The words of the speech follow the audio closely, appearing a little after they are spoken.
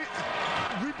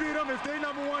beat them. If they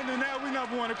number one, then now we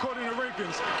number one according to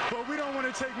rankings. But we don't want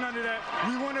to take none of that.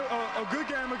 We want a good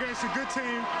game against a good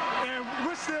team, and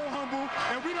we're still humble,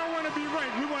 and we don't want to be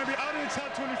ranked. We want to be out of the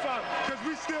top 25 because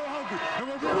we're still hungry. And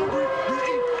when we're hungry, we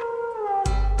eat.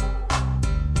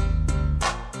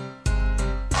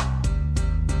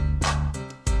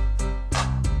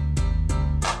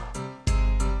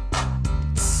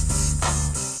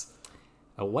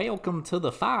 Welcome to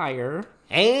the fire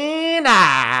and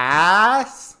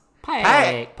Ice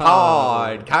Pack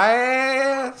Podcast.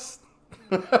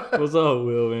 What's up,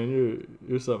 Will? Man,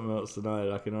 you're something else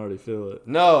tonight. I can already feel it.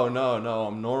 No,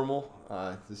 I'm normal.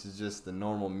 This is just the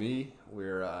normal me.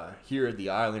 We're here at the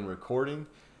island recording.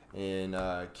 And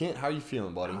Kent, how you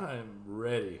feeling, buddy? I'm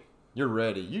ready. You're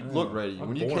ready. You look ready.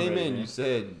 When you came in, you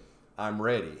said, "I'm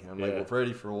ready." I'm like, "Well,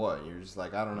 ready for what?" You're just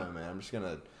like, "I don't know, man. I'm just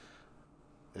gonna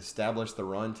establish the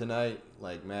run tonight,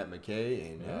 like Matt McKay."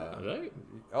 And right.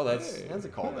 Oh, that's a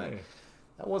callback. Hey.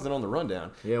 That wasn't on the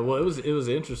rundown. Yeah, well, it was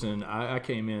interesting. I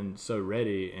came in so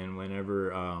ready, and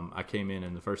whenever I came in,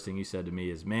 and the first thing you said to me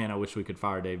is, "Man, I wish we could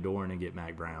fire Dave Doran and get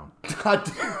Mac Brown." God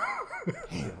damn,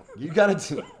 you gotta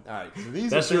do. All right, so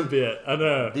that's your bit. I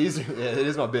know. It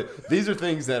is my bit. These are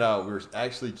things that we're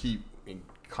actually keep in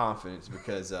confidence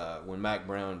because when Mac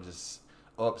Brown just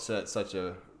upset such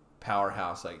a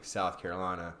powerhouse like South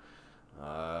Carolina,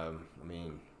 I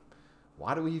mean,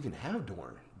 why do we even have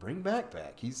Doran? Bring Mac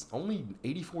back. He's only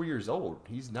 84 years old.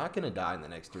 He's not going to die in the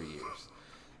next 3 years.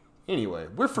 Anyway,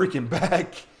 we're freaking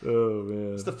back. Oh,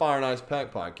 man. It's the Fire and Ice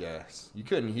Pack Podcast. You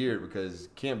couldn't hear it because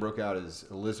Cam broke out his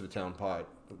Elizabethtown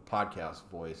podcast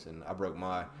voice, and I broke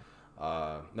my...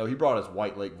 no, he brought his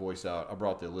White Lake voice out. I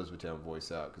brought the Elizabethtown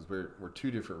voice out because we're two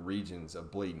different regions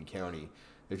of Bladen County,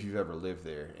 if you've ever lived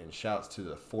there. And shouts to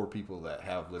the 4 people that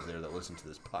have lived there that listen to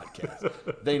this podcast.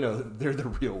 They know they're the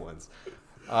real ones.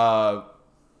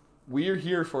 We are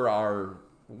here for our,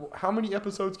 how many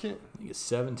episodes, Kent? I think it's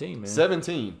 17, man.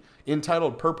 17,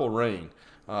 entitled Purple Rain.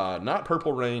 Not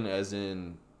Purple Rain as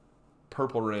in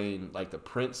Purple Rain like the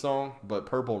Prince song, but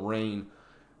Purple Rain.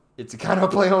 It's a kind of a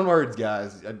play on words,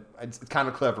 guys. It's kind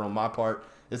of clever on my part.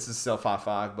 It's a self high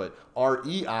five, but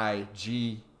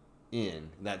REIGN,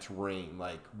 that's rain.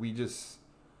 Like, we just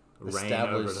rain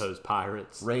over those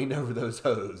pirates. Rain over those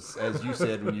hoes, as you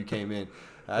said when you came in.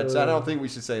 I don't think we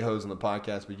should say hoes on the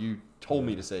podcast, but you told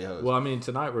me to say hoes. Well, I mean,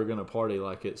 tonight we're going to party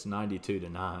like it's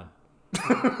 92-9.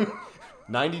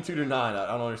 92-9. I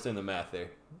don't understand the math there.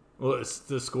 Well, it's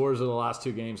the scores of the last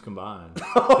 2 games combined.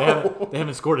 They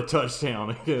haven't scored a touchdown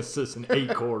against us in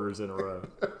 8 quarters in a row.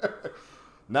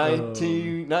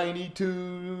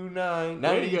 92-9.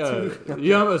 92.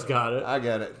 You almost got it. I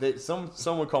got it.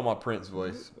 Someone called my Prince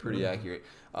voice. Pretty accurate.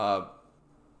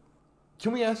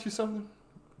 Can we ask you something?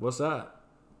 What's that?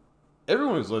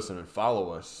 Everyone who's listening, follow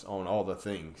us on all the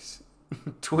things.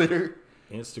 Twitter.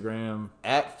 Instagram.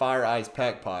 At Fire Ice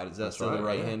Pack Pod. Is that still the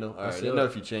right handle? All right. I didn't know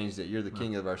if you changed it. You're the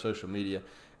king of our social media.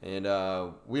 And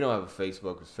we don't have a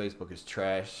Facebook because Facebook is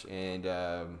trash. And,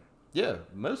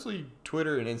 mostly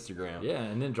Twitter and Instagram. Yeah,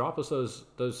 and then drop us those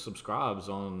subscribes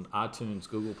on iTunes,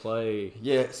 Google Play.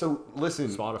 Yeah, so listen.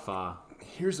 Spotify.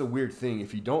 Here's a weird thing.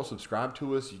 If you don't subscribe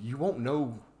to us, you won't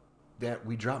know that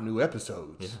we drop new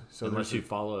episodes. Yeah. So unless you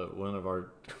follow one of our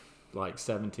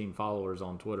 17 followers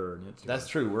on Twitter and Instagram. That's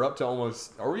true. We're up to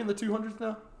almost. Are we in the 200s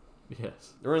now?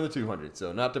 Yes. We're in the 200s.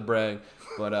 So not to brag,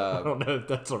 but I don't know if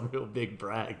that's a real big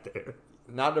brag there.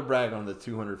 Not to brag on the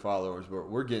 200 followers,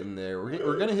 but we're getting there.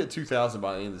 We're going to hit 2,000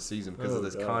 by the end of the season because of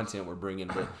this content we're bringing.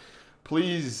 But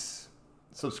please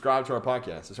subscribe to our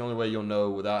podcast. It's the only way you'll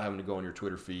know without having to go on your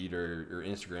Twitter feed or your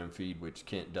Instagram feed, which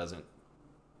Kent doesn't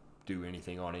do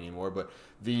anything on anymore. But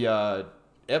the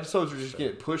episodes are just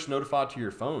getting push notified to your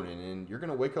phone, and you're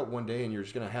going to wake up one day and you're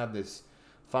just going to have this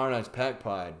Fire and Ice Pack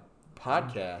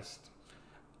podcast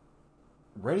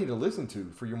ready to listen to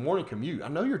for your morning commute. I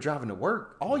know you're driving to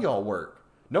work. All y'all work.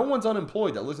 No one's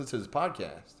unemployed that listens to this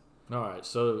podcast. All right,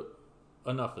 so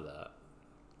enough of that.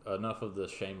 Enough of the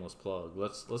shameless plug.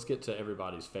 Let's get to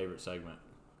everybody's favorite segment.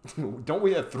 Don't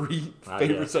we have 3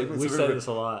 favorite segments? We say this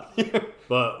a lot.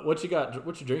 But what you got?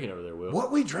 What you drinking over there, Will?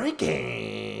 What we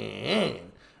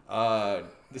drinking?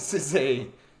 This is a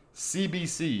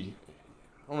CBC. I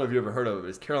don't know if you ever heard of it.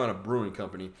 It's Carolina Brewing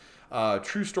Company.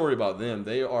 True story about them.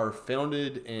 They are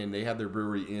founded and they have their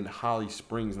brewery in Holly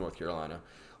Springs, North Carolina.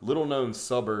 Little known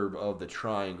suburb of the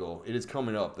Triangle. It is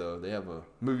coming up though. They have a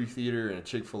movie theater and a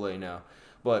Chick-fil-A now.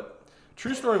 But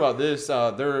true story about this,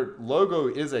 their logo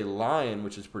is a lion,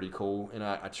 which is pretty cool. And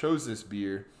I chose this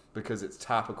beer because it's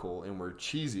topical and we're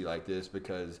cheesy like this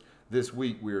because this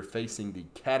week we are facing the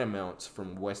Catamounts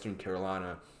from Western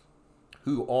Carolina,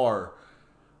 who are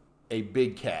a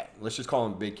big cat. Let's just call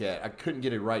him Big Cat. I couldn't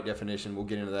get a right definition. We'll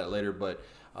get into that later. But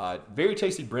very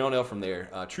tasty brown ale from there.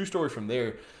 True story from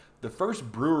there. The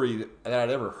first brewery that I'd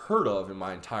ever heard of in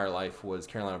my entire life was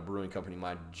Carolina Brewing Company.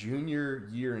 My junior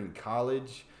year in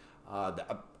college,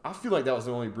 I feel like that was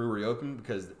the only brewery open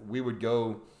because we would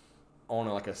go on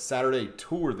like a Saturday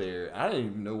tour there. I didn't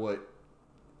even know what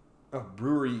a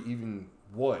brewery even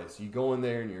was. You go in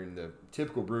there and you're in the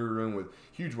typical brewery room with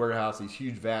huge warehouse, these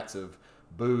huge vats of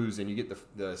booze, and you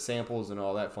get the samples and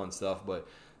all that fun stuff. But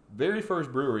very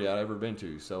first brewery I'd ever been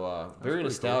to, so very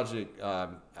nostalgic. Cool.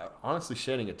 Honestly,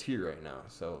 shedding a tear right now.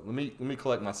 So let me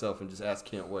collect myself and just ask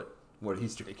Kent what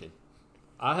he's drinking.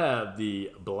 I have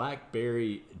the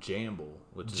Blackberry Jamble,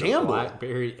 which is Jamble? a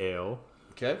blackberry ale.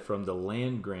 Okay. From the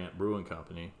Land Grant Brewing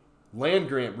Company. Land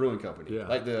Grant Brewing Company. Yeah.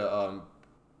 Like the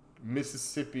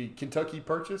Kentucky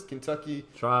Purchase? Kentucky.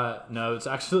 No, it's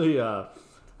actually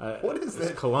what is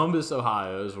that? Columbus,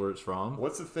 Ohio is where it's from.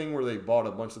 What's the thing where they bought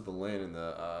a bunch of the land in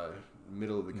the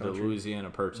middle of the country? The Louisiana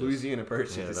Purchase. Louisiana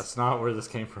Purchase. Yeah, that's not where this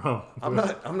came from. I'm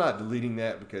not deleting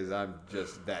that because I'm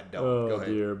just that dumb. Oh, Go ahead.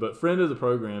 dear. But friend of the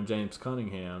program, James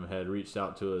Cunningham, had reached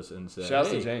out to us and said, Shouts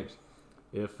hey, to James.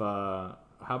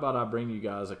 How about I bring you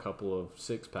guys a couple of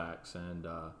 6-packs, and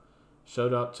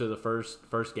showed up to the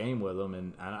first game with them,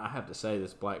 and I have to say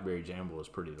this Blackberry Jamble is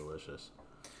pretty delicious.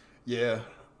 Yeah.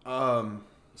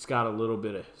 It's got a little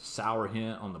bit of sour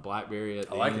hint on the blackberry at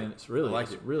the like end. it. It's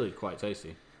really quite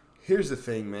tasty. Here's the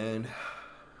thing, man.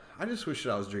 I just wish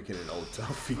that I was drinking an Old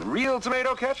Toffee. Real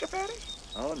tomato ketchup, Eddie?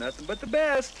 Oh, nothing but the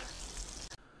best.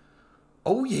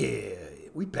 Oh, yeah.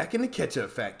 We back in the ketchup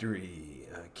factory.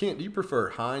 Kent, do you prefer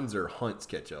Heinz or Hunt's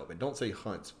ketchup? And don't say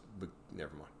Hunt's, but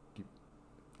never mind.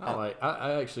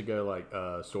 I actually go like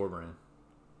store brand.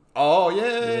 Oh,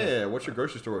 yeah. What's your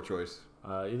grocery store choice?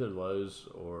 Either Lowe's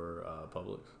or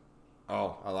Publix.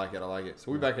 Oh, I like it.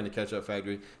 So we're back in the ketchup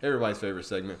factory. Everybody's favorite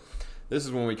segment. This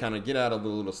is when we kind of get out of the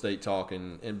little state talk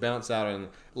and bounce out in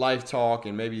life talk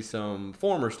and maybe some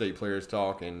former state players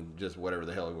talk and just whatever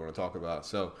the hell we want to talk about.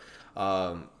 So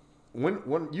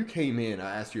when you came in,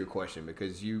 I asked you a question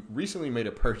because you recently made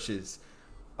a purchase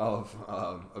of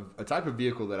a type of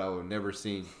vehicle that I would never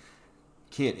seen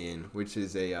Kent in, which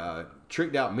is a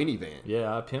tricked out minivan.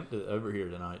 Yeah, I pimped it over here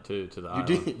tonight too to the You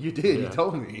island. did. Yeah. You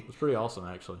told me. It was pretty awesome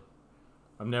actually.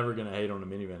 I'm never gonna hate on a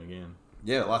minivan again.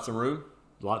 Yeah, lots of room.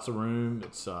 Lots of room.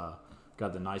 It's got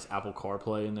the nice Apple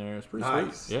CarPlay in there. It's pretty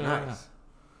Nice. sweet. Yeah, Nice.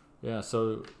 yeah.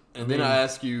 So And then I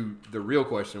ask you the real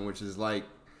question, which is like,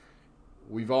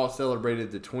 we've all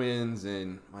celebrated the twins,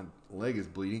 and my leg is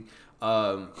bleeding.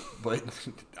 But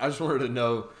I just wanted to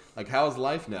know, like, how's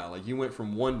life now? Like, you went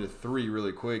from 1 to 3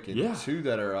 really quick, and Yeah. 2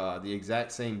 that are the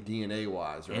exact same DNA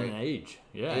wise, right? and age.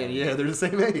 Yeah. And yeah, they're the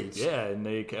same age. Yeah, and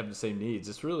they have the same needs.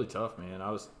 It's really tough, man.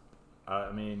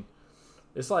 I mean,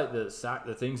 it's like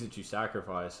the things that you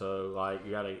sacrifice. So like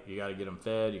you gotta get them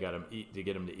fed, you gotta eat to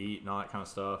get them to eat and all that kind of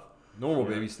stuff. Normal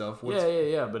baby stuff.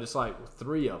 Yeah. But it's like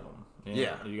 3 of them.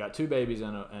 Yeah. You got 2 babies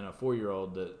and a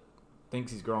 4-year-old that thinks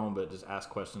he's grown but just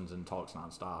asks questions and talks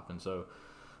nonstop. And so,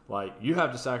 like, you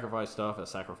have to sacrifice stuff. I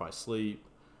sacrifice sleep.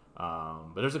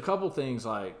 But there's a couple things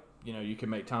like, you can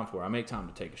make time for. I make time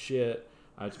to take a shit.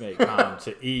 I have to make time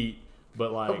to eat.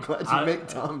 But like, I'm glad you make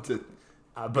time to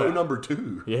go number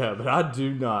 2. Yeah, but I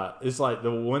do not. It's like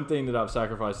the one thing that I've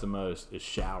sacrificed the most is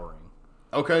showering.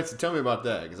 Okay, so tell me about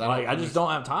that, because I just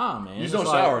don't have time, man. You just don't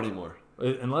shower anymore.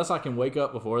 Unless I can wake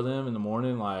up before them in the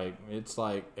morning, like it's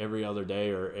like every other day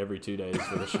or every 2 days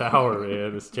for the shower,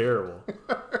 man. It's terrible.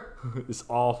 It's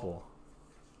awful.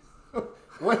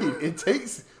 Wait, it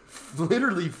takes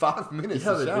literally 5 minutes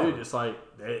to shower. Dude, it's like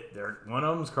they're one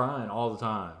of them's crying all the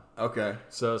time. Okay.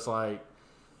 So it's like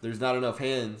There's not enough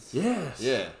hands. yes,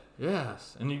 Yeah.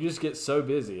 yes, and you just get so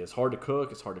busy. It's hard to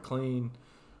cook. It's hard to clean.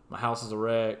 My house is a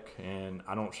wreck, and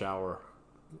I don't shower.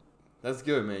 That's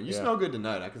good, man. You Yeah. smell good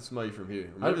tonight. I can smell you from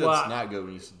here. Maybe well, that's not good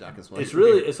when I can smell you It's from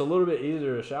really here. it's a little bit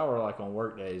easier to shower like on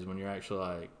work days when you're actually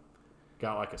like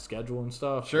got like a schedule and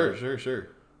stuff. Sure. but,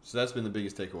 So that's been the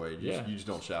biggest takeaway. You just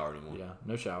don't shower anymore. Yeah,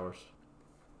 no showers.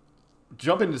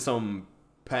 Jump into some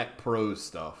Pac Pros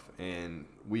stuff, and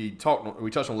we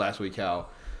touched on last week how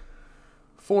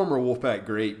former Wolfpack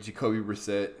great Jacoby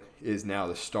Brissett is now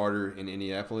the starter in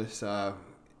Indianapolis.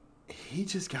 He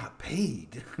just got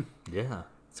paid. Yeah.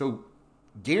 So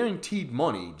guaranteed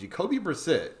money, Jacoby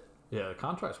Brissett, Yeah, the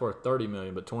contract's worth $30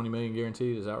 million, but $20 million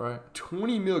guaranteed. Is that right?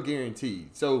 $20 million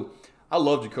guaranteed. So I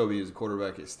love Jacoby as a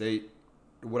quarterback at State.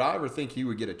 Would I ever think he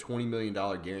would get a $20 million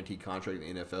guaranteed contract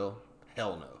in the NFL?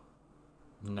 Hell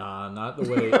no. Nah, not the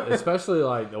way. Especially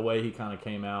like the way he kind of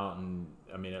came out and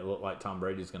I mean, it looked like Tom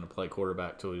Brady's going to play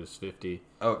quarterback till he was 50.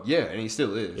 Oh yeah, and he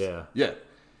still is. Yeah. Yeah.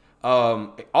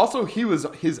 Also, he was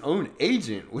his own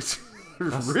agent, which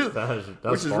That's really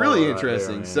baller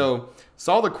interesting. right there, So,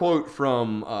 saw the quote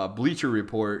from Bleacher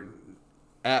Report,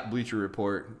 at Bleacher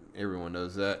Report. Everyone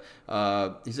knows that.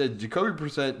 He said, Jacoby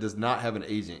Brissett does not have an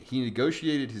agent. He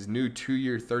negotiated his new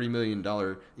 2-year, $30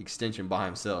 million extension by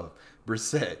himself.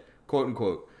 Brissett, quote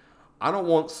unquote, I don't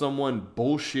want someone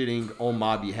bullshitting on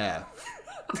my behalf.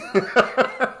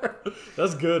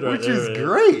 That's good, right Which there, is man.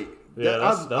 great. Yeah,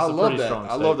 that's I a love pretty that. strong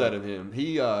I love that statement. of him.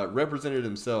 He represented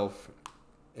himself,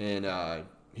 and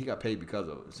he got paid because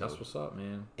of it. So. That's what's up,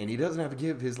 man. And he doesn't have to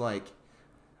give his, like,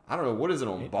 I don't know, what is it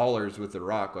on Ballers with The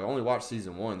Rock? I only watched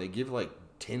season 1. They give, like,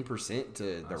 10% to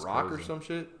The That's Rock crazy. or some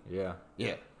shit. Yeah.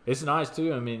 Yeah. It's nice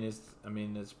too. I mean,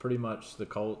 it's pretty much the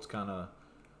Colts kind of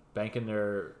banking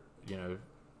their,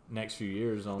 next few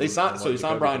years on. They signed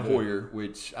Jacoby Brian can do. Hoyer,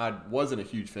 which I wasn't a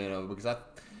huge fan of because Well,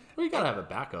 you gotta have a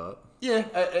backup. yeah,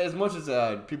 as much as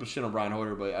people shit on Brian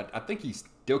Hoyer, but I think he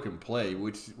still can play.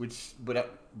 But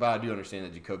I do understand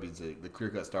that Jacoby's the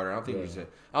clear-cut starter. I don't think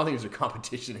there's a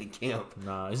competition in camp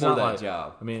Nah, it's for not that like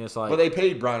job. I mean, it's like. But they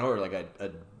paid Brian Hoyer like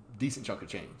a decent chunk of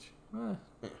change. eh.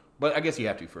 Yeah. But I guess you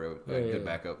have to for a Yeah, good yeah.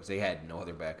 backup because they had no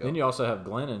other backup. Then you also have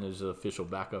Glennon as the official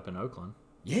backup in Oakland.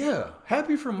 Yeah,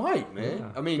 happy for Mike, man.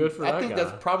 Yeah, I mean, good for I that think guy.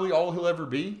 that's probably all he'll ever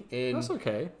be. And That's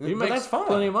okay. But He makes that's fine.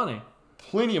 plenty of money.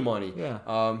 Plenty of money.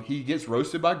 Yeah. He gets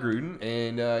roasted by Gruden,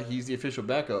 and he's the official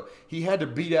backup. He had to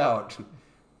beat out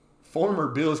former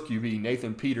Bills QB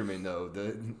Nathan Peterman, though,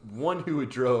 the one who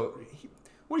would what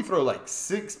do you throw, like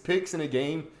 6 picks in a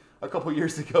game a couple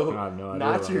years ago? I have no idea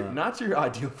about that. Not your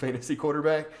ideal fantasy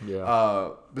quarterback. Yeah.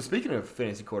 But speaking of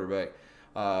fantasy quarterback,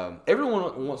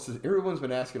 everyone's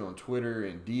been asking on Twitter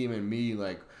and DMing me,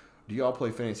 like, do y'all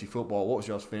play fantasy football? What was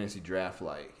y'all's fantasy draft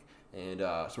like? And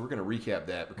so we're going to recap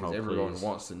that because everyone please.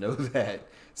 wants to know that.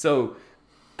 So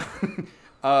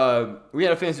we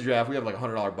had a fantasy draft. We have like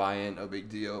 $100 buy-in, no big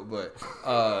deal. But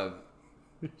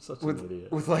You're such an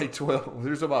idiot. with like 12,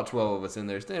 there's about 12 of us in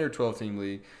there. Standard 12-team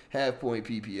league, half-point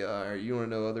PPR. You want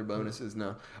to know other bonuses?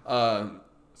 No.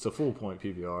 It's a full point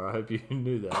PPR. I hope you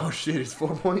knew that. Oh, shit, it's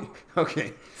 4-point?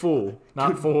 Okay. Full,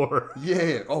 not 4.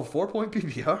 Yeah. Oh, 4-point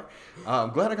PPR. I'm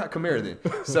glad I got Kamara then.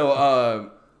 So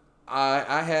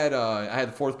I had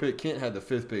the 4th pick. Kent had the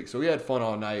 5th pick. So we had fun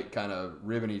all night, kind of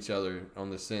ribbing each other on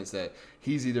the sense that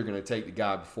he's either going to take the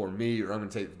guy before me or I'm going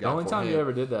to take the The guy only before time him. you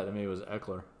ever did that to me was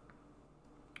Eckler.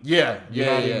 Yeah. You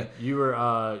had Yeah.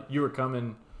 him- You were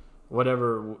coming,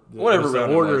 whatever Whatever was the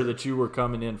round it order was. that you were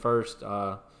coming in first.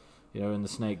 In the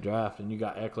snake draft, and you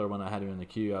got Eckler when I had him in the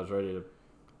queue. I was ready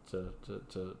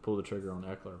to pull the trigger on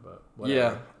Eckler, but whatever.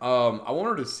 Yeah. I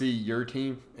wanted to see your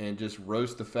team and just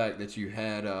roast the fact that you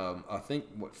had, I think,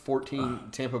 14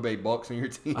 Tampa Bay Bucks on your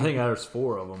team. I think there's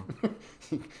 4 of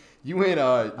them. You went.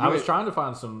 I was trying to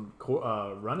find some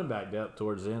running back depth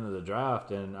towards the end of the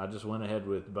draft, and I just went ahead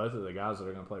with both of the guys that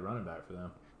are going to play running back for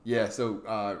them. Yeah,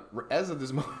 so as of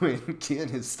this moment, Ken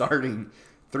is starting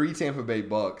 3 Tampa Bay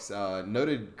Bucks.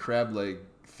 Noted crab leg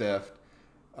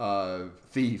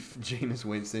thief, Jameis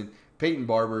Winston, Peyton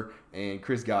Barber, and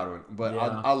Chris Godwin. But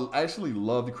Yeah. I actually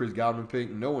love the Chris Godwin pick.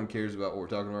 No one cares about what we're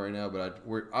talking about right now, but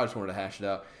I just wanted to hash it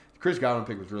out. The Chris Godwin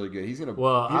pick was really good. He's gonna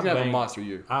have a monster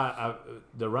year.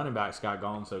 The running backs got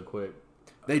gone so quick.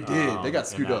 They did. They got in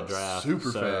screwed that up draft.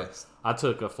 super So fast. I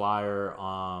took a flyer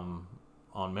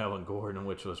on Melvin Gordon,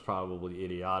 which was probably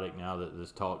idiotic now that the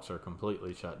talks are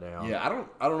completely shut down. Yeah, I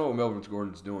don't know what Melvin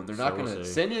Gordon's doing. They're not So we'll going to.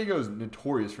 see. San Diego's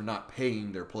notorious for not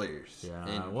paying their players. Yeah,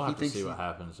 and we'll he have to thinks see what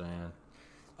happens, man.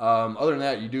 Other than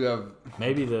that, you do have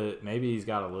Maybe he's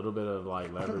got a little bit of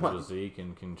like leverage my- with Zeke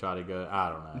and can try to go. I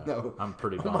don't know. no. I'm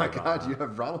pretty. Oh bummed my about God, that. you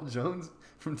have Ronald Jones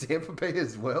from Tampa Bay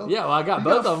as well. Yeah, well, I got You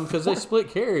both got of them because they 4 split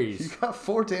You carries. got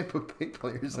 4 Tampa Bay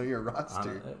players on your I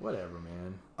roster. whatever,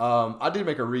 man. I did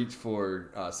make a reach for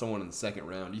someone in the 2nd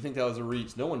round. Do you think that was a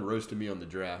reach? No one roasted me on the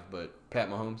draft, but Pat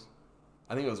Mahomes.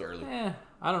 I think it was early.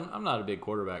 I'm not a big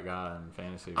quarterback guy in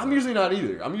fantasy. I'm but- usually not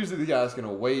either. I'm usually the guy that's going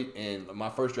to wait. And my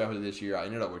first draft of this year, I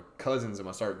ended up with Cousins in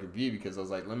my starting QB because I was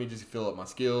like, let me just fill up my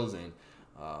skills. And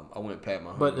I went Pat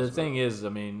Mahomes. But the thing is, I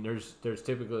mean, there's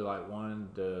typically like 1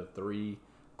 to 3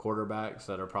 quarterbacks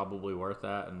that are probably worth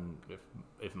that, and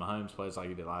if Mahomes plays like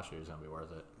he did last year, he's gonna be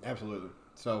worth it. Absolutely.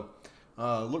 So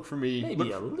look for me.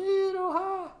 Maybe a little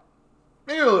high,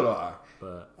 Maybe a little high.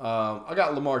 but I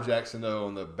got Lamar Jackson, though,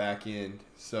 on the back end.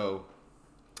 So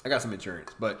I got some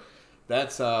insurance. But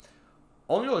that's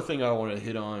only other thing I want to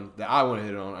hit on, and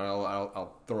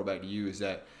I'll throw it back to you, is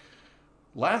that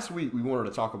last week we wanted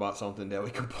to talk about something that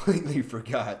we completely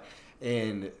forgot.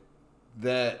 And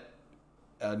that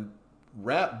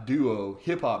rap duo,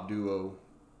 hip hop duo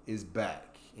is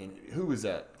back. And who is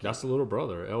that? That's the little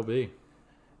brother, LB.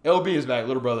 LB is back,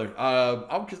 little brother.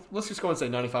 Let's just go and say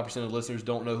 95% of the listeners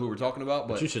don't know who we're talking about.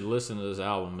 But you should listen to this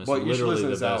album. It's but you should literally listen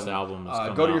to the this best album that's come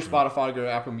Go to out your in Spotify, go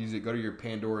to Apple Music, go to your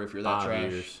Pandora if you're that 5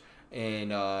 trash. years.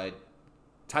 And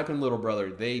type in little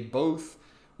brother. They both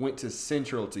went to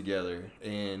Central together.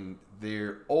 And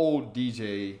their old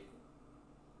DJ,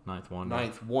 Ninth Wonder.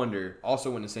 Ninth Wonder, also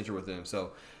went to Central with them.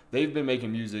 So they've been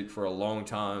making music for a long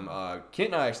time.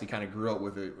 Kent and I actually kind of grew up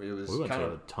with it. It was We went kind to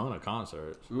of a ton of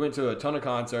concerts. We went to a ton of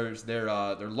concerts. They're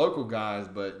local guys,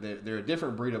 but they're a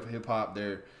different breed of hip hop.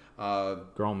 They're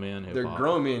Grown men hip they're hop.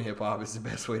 grown men hip hop is the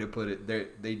best way to put it.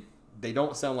 They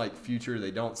don't sound like Future.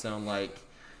 They don't sound like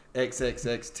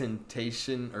XXX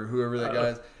Temptation or whoever that guy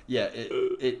is. Yeah,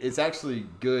 it's actually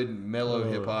good mellow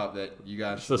hip hop that you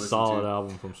guys It's should a listen solid to.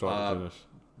 album from start to finish.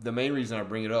 The main reason I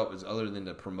bring it up is other than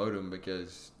to promote them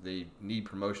because they need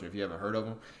promotion if you haven't heard of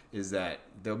them, is that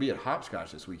they'll be at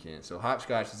Hopscotch this weekend. So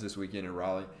Hopscotch is this weekend in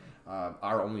Raleigh,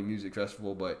 our only music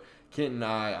festival. But Kent and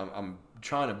I'm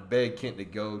trying to beg Kent to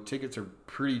go. Tickets are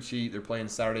pretty cheap. They're playing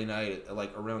Saturday night at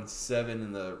like around 7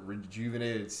 in the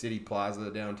Rejuvenated City Plaza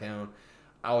downtown.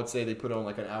 I would say they put on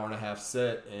like an hour and a half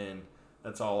set, and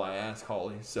that's all I ask,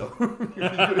 Holly. So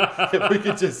if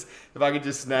I could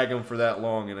just snag him for that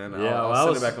long, and then I'll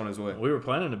send him back on his way. We were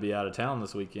planning to be out of town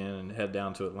this weekend and head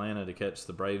down to Atlanta to catch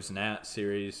the Braves-Nats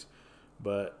series,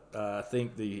 but I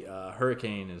think the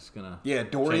hurricane is gonna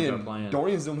change our plan.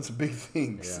 Dorian's doing some big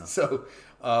things. Yeah. So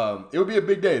it will be a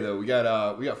big day though. We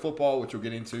got football, which we'll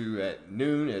get into at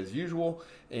noon as usual,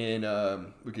 and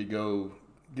we could go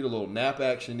get a little nap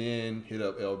action in, hit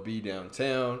up LB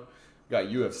downtown. Got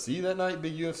UFC that night,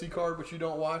 big UFC card, which you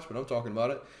don't watch, but I'm talking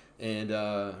about it. And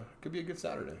could be a good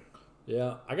Saturday.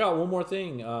 Yeah, I got one more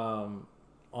thing on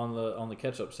the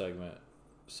catch-up segment.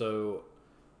 So,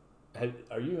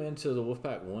 are you into the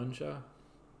Wolfpack 1 show?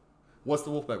 What's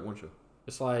the Wolfpack 1 show?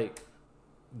 It's like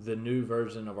the new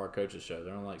version of our coaches show.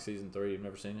 They're on like season 3. You've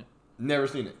never seen it? Never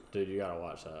seen it. Dude, you gotta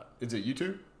watch that. Is it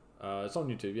YouTube? It's on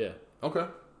YouTube. Yeah, Okay.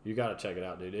 you gotta check it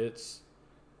out, dude.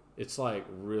 It's like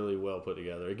really well put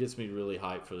together. It gets me really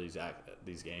hyped for these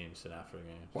games and after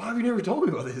games. Why have you never told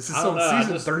me about this? This I is don't on know,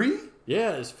 season 3?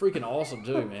 Yeah, it's freaking awesome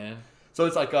too, man. So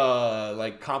it's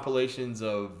like compilations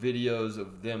of videos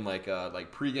of them like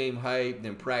pregame hype,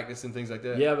 then practice and things like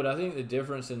that. Yeah, but I think the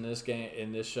difference in this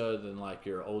show than like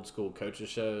your old school coaches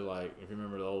show, like if you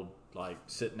remember the old like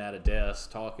sitting at a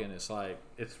desk talking, it's like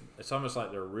it's almost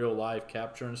like they're real life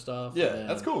capturing stuff. Yeah, and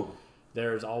that's cool.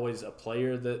 There's always a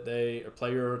player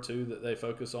or two that they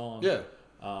focus on. Yeah.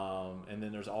 And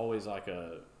then there's always like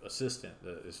a assistant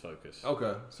that is focused.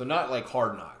 Okay, so not like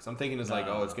Hard Knocks. I'm thinking it's like,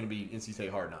 No. it's going to be NC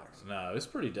State Hard Knocks. No, it's a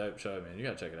pretty dope show, man. You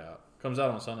gotta check it out. Comes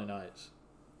out on Sunday nights.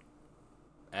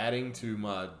 Adding to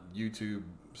my YouTube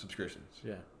subscriptions.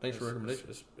 Yeah. Thanks for the recommendation.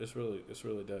 It's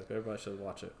really dope. Everybody should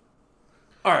watch it.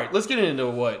 All right, let's get into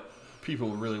what people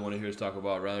really want to hear us talk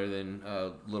about rather than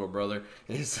Little Brother.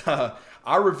 It's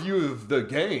our review of the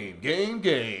game.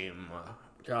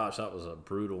 Gosh, that was a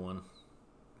brutal one.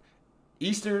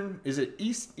 Eastern, is it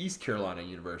East Carolina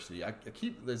University? I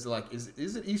keep, is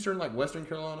it Eastern like Western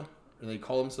Carolina? Or they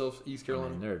call themselves East Carolina?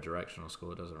 I mean, they're a directional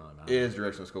school. It doesn't really matter. It is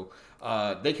directional school.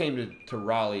 They came to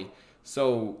Raleigh,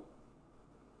 so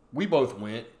we both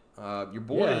went. Your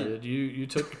boy, Yeah, you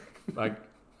took like,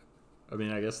 I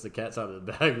mean, I guess the cat's out of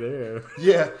the bag there.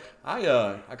 yeah.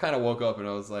 I kind of woke up and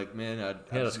I was like, man,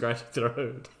 He had a scratchy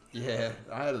throat. Yeah,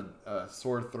 I had a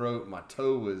sore throat. My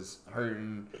toe was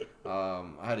hurting. I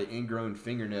had an ingrown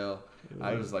fingernail.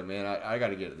 I was like, man, I got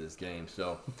to get to this game.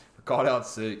 So I called out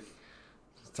sick.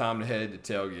 It's time to head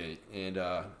to tailgate. And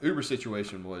Uber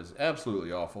situation was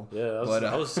absolutely awful. Yeah, I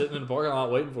I was sitting in the parking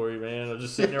lot waiting for you, man. I was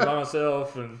just sitting there by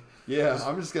myself, and yeah,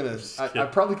 I'm just gonna. I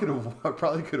probably could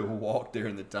have walked there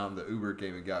in the time the Uber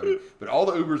came and got me. But all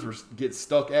the Ubers get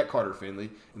stuck at Carter Finley,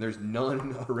 and there's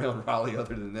none around Raleigh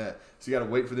other than that. So you got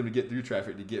to wait for them to get through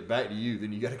traffic to get back to you.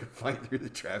 Then you got to go fight through the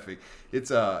traffic. It's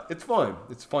fun.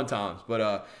 It's fun times.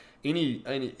 But any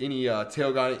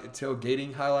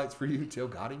tailgating highlights for you?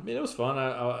 Tailgating? I mean, it was fun.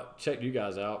 I checked you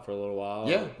guys out for a little while.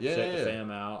 Yeah. Checked the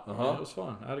fam out. Uh-huh. I mean, it was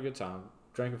fun. I had a good time.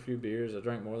 Drank a few beers. I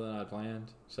drank more than I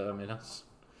planned. So I mean, I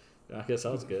guess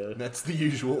that was good. That's the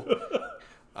usual.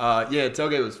 Yeah,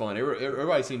 tailgate was fun.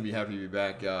 Everybody seemed to be happy to be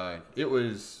back. It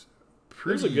was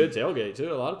pretty. It was a good tailgate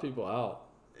too. A lot of people out.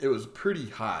 It was pretty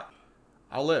hot.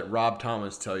 I'll let Rob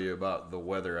Thomas tell you about the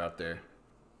weather out there.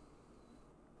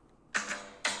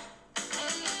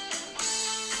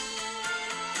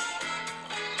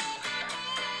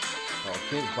 Oh,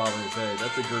 Kent's bobbing his head.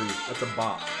 That's a groove. That's a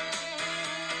bop.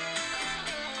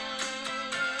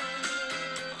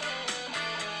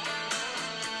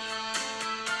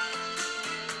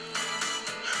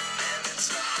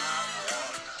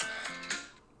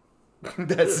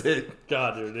 That's it.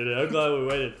 God, dude. I'm glad we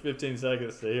waited 15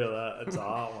 seconds to hear that. It's a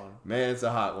hot one. Man, it's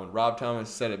a hot one. Rob Thomas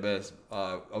said it best.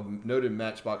 Of noted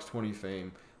Matchbox 20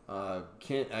 fame,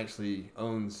 Kent actually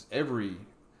owns every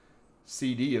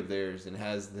CD of theirs and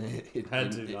has it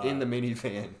in the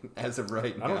minivan as of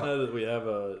right now. I don't know that we have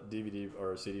a DVD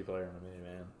or a CD player in the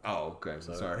minivan. Oh, okay.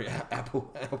 So- Sorry.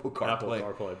 Apple CarPlay. Apple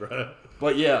CarPlay, bro.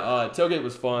 But yeah, tailgate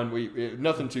was fun.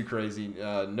 Nothing too crazy.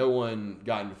 No one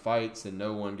got into fights and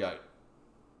no one got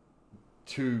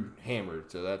too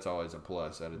hammered. So that's always a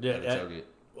plus at a tailgate.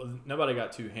 Well, nobody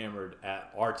got too hammered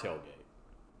at our tailgate.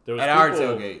 There was At our people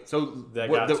tailgate. So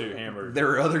that got too hammered. There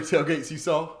were other tailgates you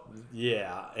saw?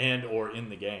 Yeah, and or in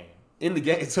the game. In the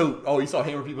game? So, you saw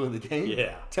hammered people in the game?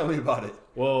 Yeah. Tell me about it.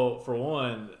 Well, for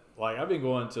one, like I've been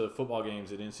going to football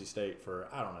games at NC State for,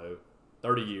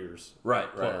 30 years. Right.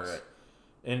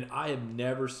 And I have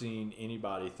never seen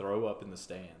anybody throw up in the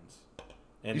stands.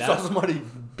 And You saw somebody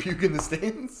puke in the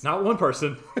stands? not one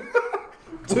person.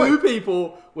 Two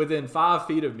people within 5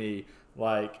 feet of me,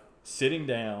 like sitting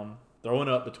down, throwing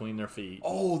up between their feet.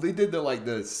 Oh, they did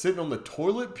the sitting on the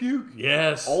toilet puke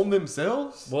Yes. on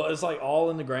themselves? Well, it's like all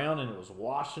in the ground and it was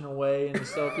washing away and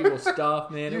stuff. People's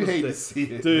stuff, man. You hate to see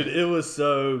it. Dude, it was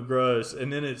so gross.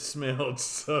 And then it smelled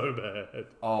so bad.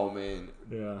 Oh, man.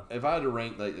 Yeah. If I had to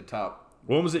rank like the top,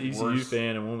 One was an ECU Worst.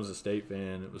 fan and one was a State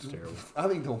fan. It was terrible. I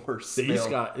think the worst The East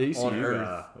smell guy, ECU on earth,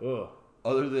 guy. Ugh.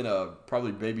 other than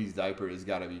probably baby's diaper, has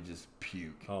got to be just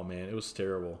puke. Oh, man. It was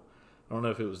terrible. I don't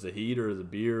know if it was the heat or the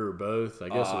beer or both. I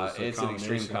guess it was It's an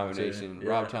extreme combination. Yeah.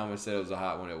 Rob Thomas said it was a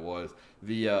hot one. It was.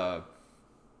 The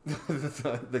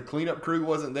the cleanup crew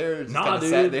wasn't there. It just Nah, kinda dude.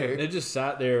 sat there. They just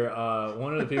sat there.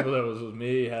 One of the people that was with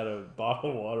me had a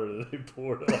bottle of water that they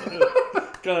poured on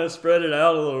it. Kind of spread it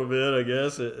out a little bit, I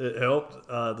guess. It helped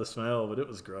the smell, but it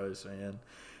was gross, man.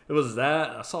 It was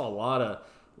that. I saw a lot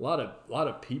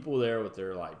of people there with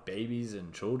their like babies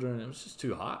and children. It was just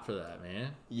too hot for that,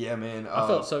 man. Yeah, man. I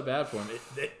felt so bad for them.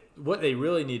 What they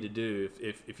really need to do,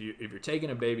 if you're taking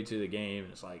a baby to the game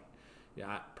and it's like,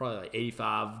 probably like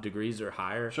 85 degrees or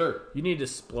higher. Sure. You need to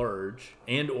splurge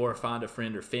and or find a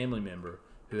friend or family member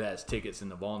who has tickets in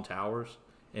the Vaughn Towers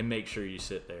and make sure you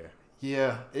sit there.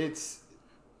 Yeah, it's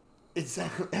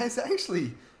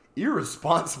actually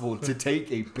irresponsible to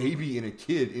take a baby and a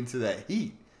kid into that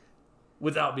heat.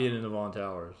 Without being in the Vaughn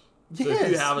Towers. So Yes,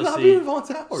 if you have a not seat, being in Vaughn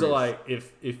Towers. So like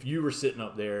if you were sitting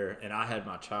up there and I had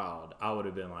my child, I would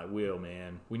have been like, Will,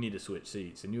 man, we need to switch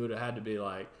seats. And you would have had to be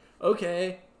like,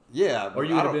 okay. Yeah, Or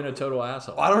you would have been a total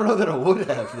asshole. I don't know that I would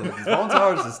have though, because Vaughn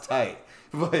Towers is tight.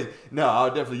 But no, I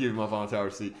would definitely give you my Vaughn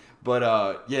Towers seat.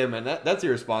 But yeah, man, that's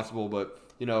irresponsible. But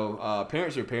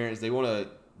parents are parents. They want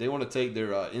to take their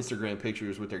Instagram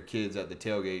pictures with their kids at the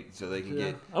tailgate so they can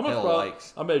get hella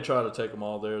likes. I may try to take them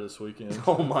all there this weekend.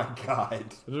 Oh my god!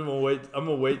 I'm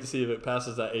gonna wait to see if it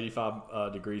passes that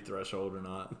 85 degree threshold or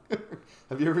not.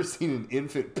 Have you ever seen an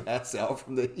infant pass out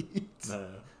from the heat? No.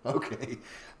 Okay.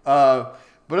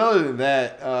 But other than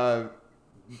that,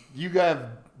 you have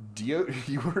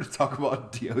you were to talk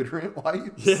about deodorant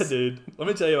wipes? Yeah, dude. Let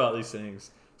me tell you about these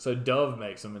things. So Dove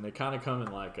makes them, and they kind of come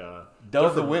in like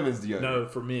Dove the women's deodorant. No,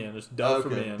 for men. It's Dove for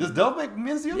men. Does Dove make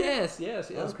men's deodorant?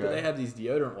 Yes. Okay. But they have these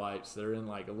deodorant wipes that are in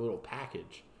like a little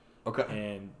package, Okay.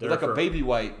 and They're like a baby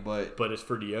wipe, but it's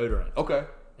for deodorant. okay.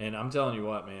 And I'm telling you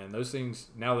what, man, those things,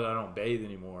 now that I don't bathe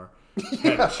anymore,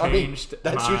 Yeah, have changed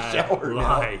that's your my shower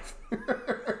now. life.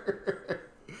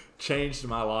 Changed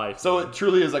my life. So it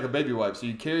truly is like a baby wipe. So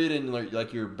you carry it in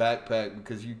like your backpack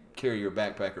because you carry your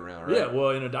backpack around, right? Yeah, well,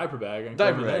 in a diaper bag. And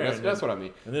Diaper come in bag. there That's what I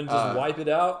mean. And then just wipe it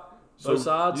out, So both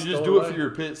sides. you just throw do it it away. for your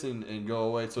pits and go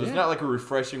away. So it's Yeah. not like a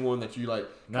refreshing one that you like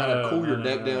kind No, of cool your no,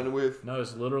 neck no. down with. No,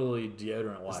 it's literally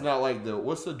deodorant wipe. It's not like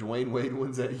what's the Dwayne Wade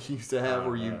ones that you used to have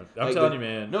where you. no. I'm like telling the- you,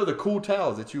 man. No, the cool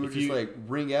towels that you would If just you- like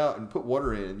wring out and put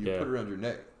water in and you Yeah. put it around your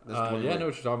neck. That's Yeah, Dwayne I Wade. know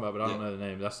what you're talking about, but I don't Yeah. know the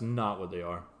name. That's not what they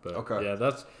are. But Okay. yeah,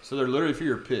 that's So they're literally for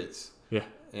your pits. yeah.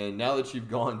 And now that you've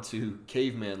gone to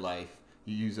caveman life,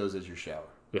 you use those as your shower.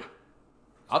 Yeah.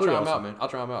 I'll try pretty them out, awesome. man. I'll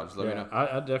try them out. Just let me Yeah, know.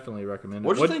 I definitely recommend it.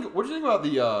 What'd you think? What'd you think about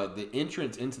the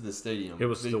entrance into the stadium? It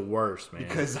was the worst, man.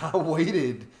 Because I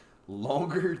waited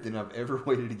longer than I've ever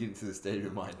waited to get into the stadium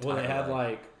in my entire Well, they had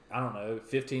life. like, I don't know,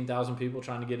 15,000 people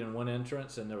trying to get in one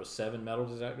entrance, and there was 7 metal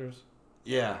detectors.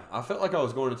 Yeah, I felt like I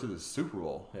was going into the Super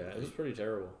Bowl. Yeah, it was pretty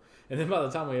terrible. And then by the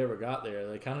time we ever got there,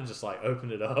 they kind of just like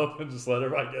opened it up and just let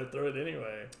everybody go through it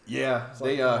anyway. Yeah,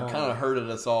 they like, come on. kind of herded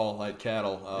us all like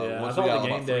cattle. Yeah, Once I we thought got the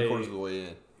about game 3/4 day- of the way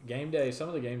in. Game day, some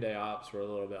of the game day ops were a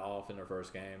little bit off in their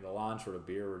first game. The lines for the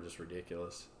beer were just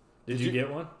ridiculous. Did you get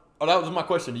one? Oh, that was my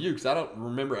question to you because I don't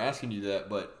remember asking you that.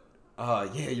 But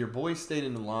yeah, your boys stayed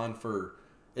in the line for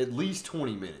At least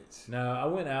 20 minutes. No, I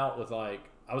went out with I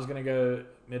was gonna go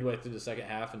midway through the second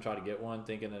half and try to get one,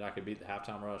 thinking that I could beat the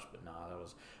halftime rush, but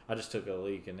I just took a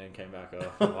leak and then came back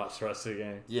up and watched the rest of the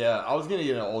game. Yeah, I was gonna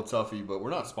get an Old Toughy, but we're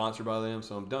not sponsored by them,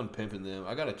 so I'm done pimping them.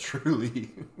 I got a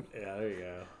Truly. Yeah, there you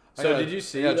go. So So did you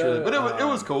see? Truly, but it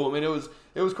was cool. I mean, it was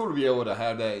cool to be able to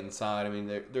have that inside. I mean,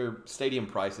 their stadium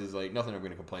prices, nothing I'm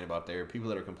going to complain about there. People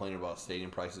that are complaining about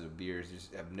stadium prices of beers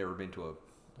just have never been to a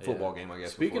football game, I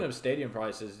guess. Speaking of stadium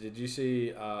prices, did you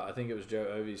see? I think it was Joe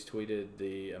Ovies tweeted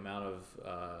the amount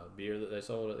of beer that they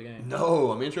sold at the game. No,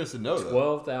 I'm interested to know.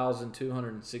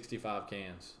 12,265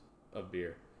 cans of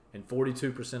beer, and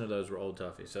 42% of those were Old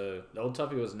Toughy. So the Old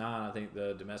Toughy was 9. I think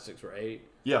the domestics were 8.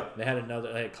 Yeah, They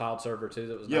had Cloud Server too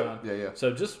that was 9. Yeah.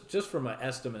 So just from an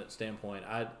estimate standpoint,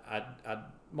 I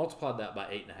multiplied that by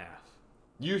 8.5.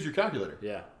 Use your calculator.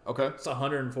 Yeah, Okay, it's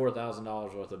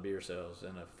 $104,000 worth of beer sales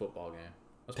in a football game.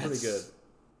 That's pretty good.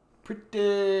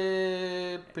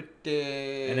 Pretty.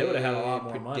 And they would have had a lot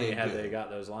more pretty money had good. they got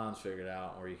those lines figured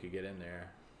out where you could get in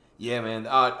there. Yeah, man.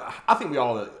 I think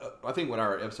I think with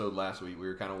our episode last week, we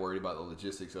were kind of worried about the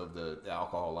logistics of the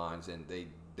alcohol lines, and they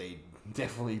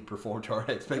definitely performed to our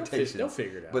expectations. They'll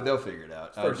figure it out. But they'll figure it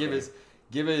out.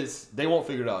 Give us. They won't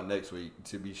figure it out next week,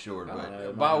 to be sure. I don't know.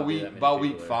 It But might not be that many by people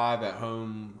week there. 5 at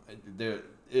home,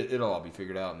 it'll all be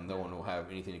figured out, and no one will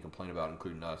have anything to complain about,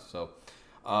 including us. So,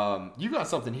 you got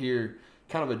something here,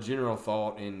 kind of a general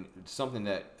thought, and something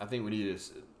that I think we need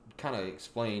to kind of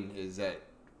explain is that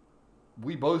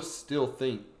we both still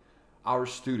think our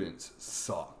students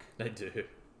suck. They do.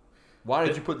 Why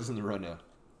did you put this in the rundown?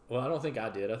 Well, I don't think I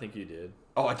did. I think you did.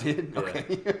 Oh, I did? Yeah.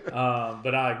 Okay.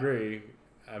 But I agree.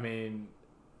 I mean,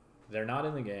 they're not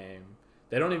in the game.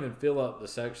 They don't even fill up the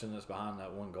section that's behind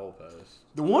that one goalpost.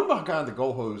 The one behind the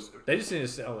goal hose, They just need to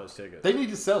sell those tickets. they need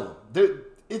to sell them.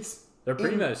 They're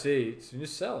primo seats. You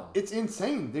just sell them. It's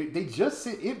insane. They just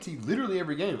sit empty literally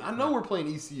every game. I know we're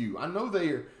playing ECU. I know they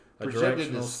are A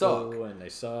projected directional to suck. school, and they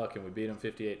suck, and we beat them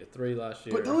 58-3 last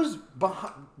year.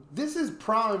 But this is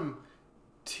prime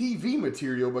TV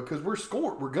material because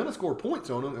we're gonna score points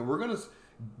on them, and we're gonna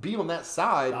be on that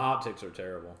side. the optics are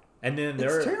terrible. And then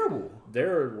It's terrible.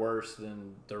 They're worse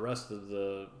than the rest of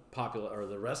the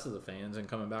the fans and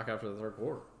coming back after the third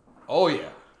quarter. Oh yeah,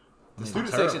 the student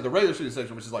terrible. section, the regular student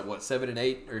section, which is like what 7 and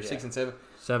 8 or 6 and 7.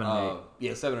 7 and 8.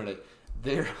 Yeah, 7 and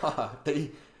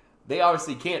 8. They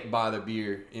obviously can't buy the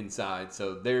beer inside,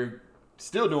 so they're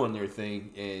still doing their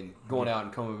thing and going out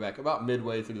and coming back about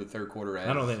midway through the third quarter.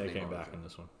 I don't think they came back in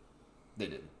this one. They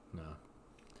didn't. No.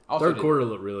 Also Third didn't- quarter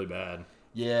looked really bad.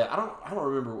 Yeah, I don't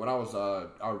remember when I was.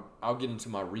 I'll get into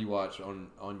my rewatch on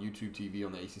YouTube TV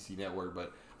on the ACC network,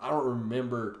 but I don't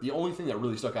remember. The only thing that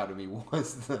really stuck out to me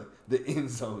was the end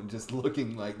zone just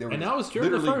looking like there was, And that was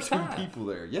during the literally first 2 half. people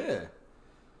there. Yeah.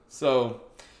 So,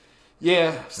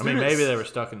 yeah. I mean, maybe they were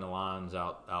stuck in the lines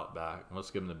out back.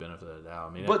 Let's give them the benefit of the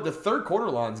doubt. I mean, But the third quarter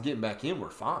lines getting back in were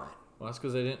fine. well, that's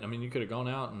because they didn't. I mean, you could have gone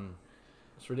out and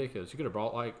it's ridiculous. You could have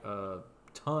brought like a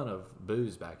ton of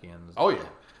booze back in. Oh yeah.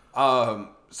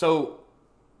 So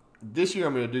this year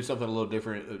I'm going to do something a little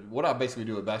different. What I basically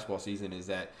do with basketball season is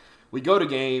that we go to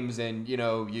games and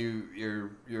you're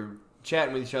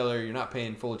chatting with each other. You're not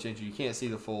paying full attention. You can't see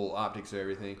the full optics of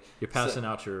everything. You're passing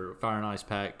out your Fire and Ice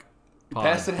Pack. You're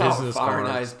passing out business Fire and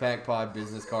cards. Ice Pack Pod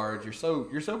business cards. You're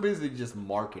so busy just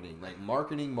marketing, like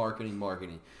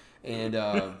marketing. And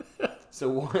so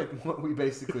what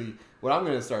I'm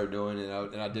going to start doing,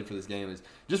 and I did for this game, is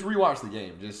just rewatch the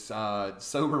game. Just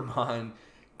sober mind,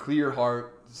 clear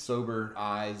heart, sober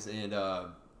eyes, and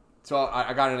so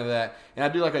I got into that. And I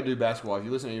do like I do basketball. If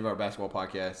you listen to any of our basketball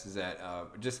podcasts, is that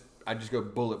I just go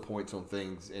bullet points on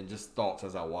things and just thoughts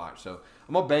as I watch. So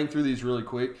I'm gonna bang through these really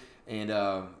quick, and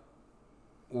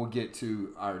we'll get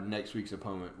to our next week's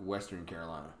opponent, Western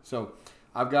Carolina. So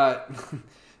I've got.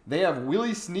 They have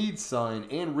Willie Snead's son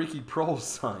and Ricky Prohl's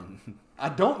son. I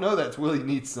don't know that's Willie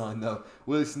Snead's son, though.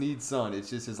 Willie Snead's son.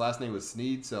 It's just his last name was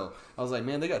Snead. So I was like,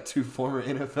 man, they got 2 former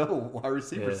NFL wide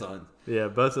receiver sons. Yeah,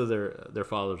 both of their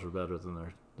fathers were better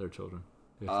than their children.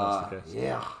 If that's the case.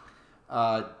 Yeah.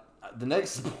 The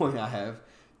next point I have,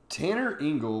 Tanner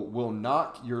Engel will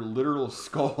knock your literal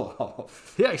skull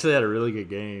off. He actually had a really good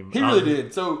game. He really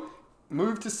did. So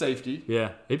moved to safety.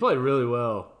 Yeah, he played really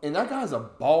well. And that guy's a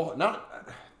ball, I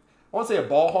won't say a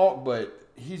ball hawk, but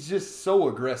he's just so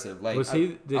aggressive. Like, Was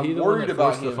he? Did I'm he the worried one that about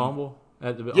forced the him. fumble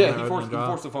at the? Yeah, on he the forced opening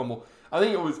drive? the fumble. I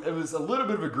think it was a little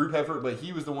bit of a group effort, but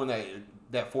he was the one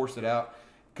that forced it out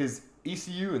because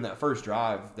ECU in that first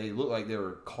drive they looked like they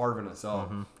were carving us off.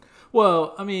 Mm-hmm.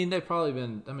 Well, I mean, they've probably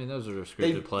been. I mean, those are scripted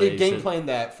They've plays. game planned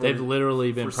that. They've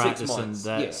literally been for 6 practicing months.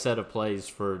 that Yeah. set of plays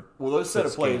for. Well, those set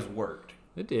of this plays game. worked.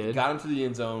 It did. Got him to the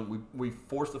end zone. We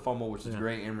forced the fumble, which is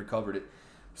great, and recovered it.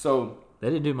 So They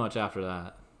didn't do much after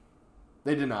that.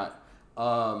 they did not.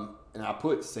 And I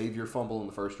put save your fumble in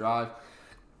the first drive.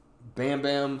 Bam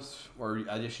Bam's, or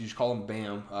I guess you just call him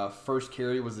Bam. First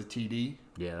carry was a TD.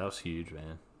 Yeah, that was huge,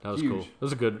 man. That was Huge. cool. It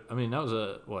was a good. I mean, that was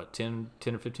a 10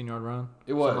 or 15 yard run.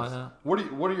 It was. Something like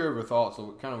that. What are your other thoughts?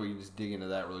 So kind of we can just dig into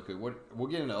that really quick. We'll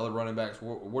get into other running backs.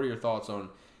 What are your thoughts on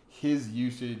his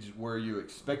usage, where you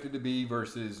expect it to be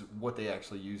versus what they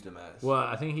actually used him as? Well,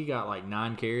 I think he got like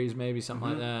 9 carries, maybe something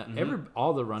like that.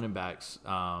 All the running backs,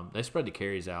 they spread the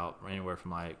carries out anywhere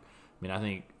from like. I mean, I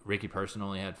think Ricky Person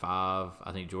only had 5.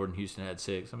 I think Jordan Houston had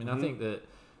 6. I mean, I think that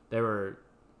they were.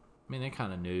 I mean, they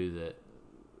kind of knew that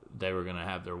they were going to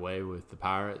have their way with the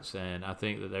Pirates, and I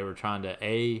think that they were trying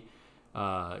to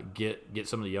get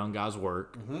some of the young guys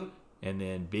work, and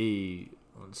then B,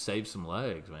 save some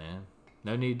legs, man.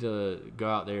 No need to go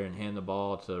out there and hand the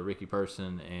ball to Ricky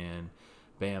Person and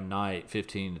Bam Knight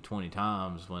 15 to 20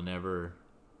 times whenever.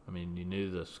 I mean, you knew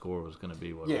the score was going to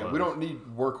be what it was. Yeah, we don't need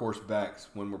workhorse backs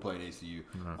when we're playing ACU.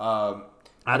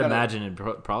 I'd imagine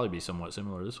it'd probably be somewhat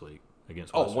similar this week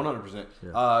against Western. 100%.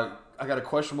 Yeah. I got a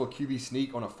questionable QB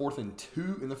sneak on a 4th and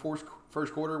 2 in the first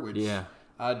quarter, which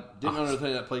I didn't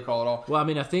understand that play call at all. Well, I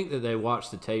mean, I think that they watched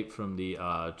the tape from the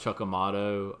Chuck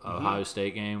Amato Ohio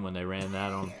State game when they ran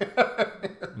that on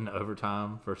in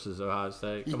overtime versus Ohio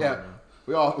State. Come on, man.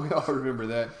 we all remember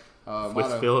that.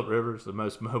 With Phillip Rivers, the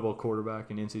most mobile quarterback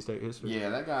in NC State history. Yeah,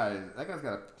 that guy's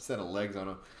got a set of legs on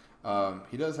him.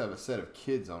 He does have a set of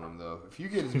kids on him, though. If you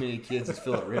get as many kids as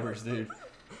Phillip Rivers, dude,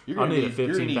 you're I gonna need a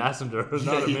 15 passenger,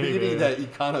 not a you minivan. need that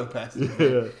Econo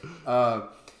passenger. Yeah.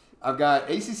 I've got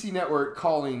ACC Network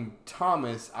calling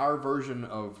Thomas our version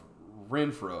of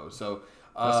Renfro. So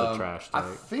That's a trash I take.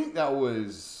 think that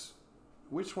was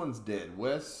which one's dead,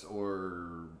 Wes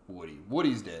or Woody?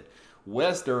 Woody's dead.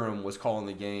 Wes Durham was calling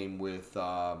the game with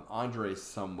Andre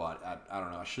somebody. I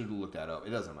don't know. I should have looked that up. It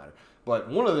doesn't matter. But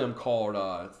one of them called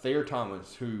Thayer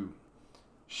Thomas, who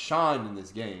shined in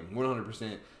this game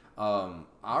 100%.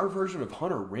 Our version of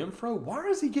Hunter Renfro. Why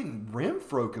is he getting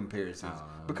Renfro comparisons?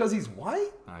 Because he's white?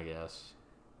 I guess.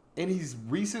 And he's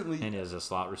recently... And as a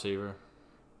slot receiver.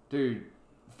 Dude,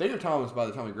 Thayer Thomas, by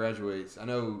the time he graduates, I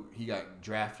know he got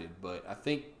drafted, but I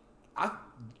think...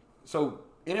 So,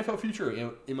 NFL future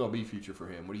or MLB future for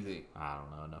him? What do you think? I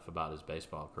don't know enough about his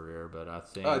baseball career, but I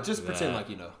think Just pretend like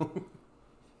you know.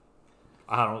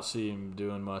 I don't see him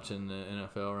doing much in the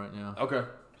NFL right now. Okay.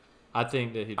 I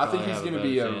think that I think he's going to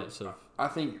be chance of. I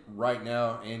think right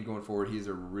now and going forward, he's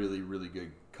a really, really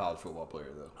good college football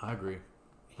player, though. I agree.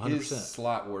 100%. His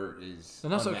slot work is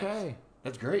And that's unmatched. okay.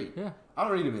 That's great. Yeah. I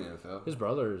don't need him in the NFL. His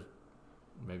brother is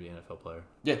maybe an NFL player.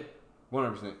 Yeah,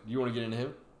 100%. Do you want to get into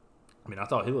him? I mean, I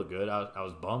thought he looked good. I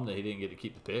was bummed that he didn't get to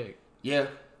keep the pick. Yeah,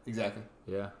 exactly.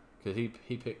 Yeah, because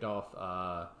he picked off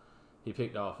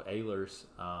Ehlers.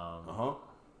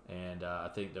 And I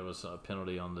think there was a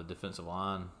penalty on the defensive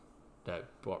line that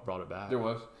brought it back. There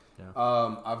was.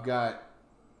 Yeah. I've got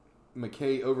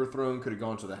McKay overthrown. Could have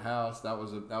gone to the house. That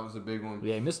was a big one.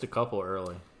 Yeah, he missed a couple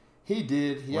early. He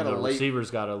did. He When had a the late. receivers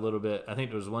got a little bit. I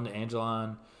think there was one to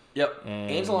Angeline. Yep.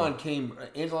 And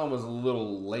Angeline was a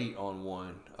little late on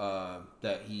one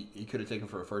that he could have taken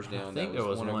for a first down. I think that there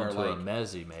was one one of to our a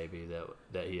Mezzi maybe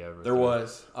that he overthrew. There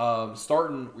was.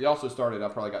 We also started, I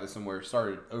probably got this somewhere,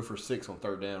 started 0 for 6 on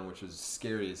third down, which is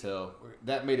scary as hell.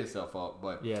 That made itself up,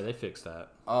 but Yeah, they fixed that.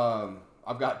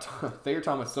 I've got Thayer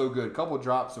Thomas so good. Couple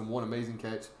drops and one amazing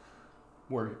catch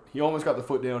where he almost got the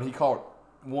foot down. He caught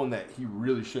one that he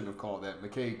really shouldn't have caught that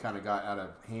McKay kind of got out of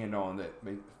hand on that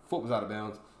foot was out of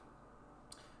bounds.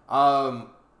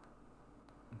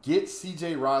 Get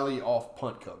CJ Riley off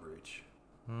punt coverage.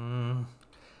 I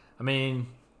mean,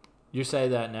 you say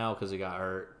that now because he got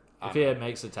hurt. If he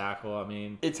makes a tackle, I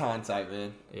mean, It's hindsight,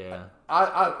 man. yeah.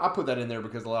 I put that in there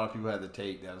because a lot of people had the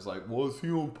take that was like, why is he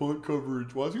on punt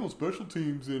coverage? Why is he on special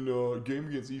teams in a game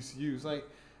against ECU? It's like,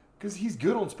 because he's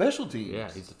good on special teams.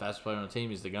 Yeah, he's the fastest player on the team.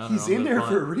 He's the gunner. He's on in the there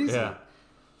punt. for a reason. Yeah.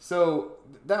 So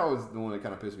that was the one that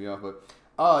kind of pissed me off. But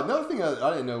another thing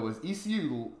I didn't know was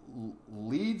ECU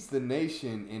leads the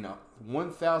nation in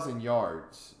 1,000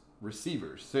 yards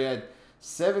receivers. So they had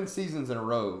 7 seasons in a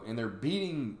row, and they're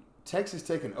beating Texas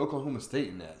Tech and Oklahoma State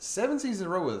in that. 7 seasons in a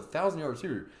row with a 1,000-yard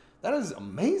receiver. That is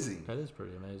amazing. That is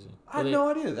pretty amazing. I had no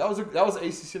idea. That was an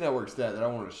ACC Network stat that I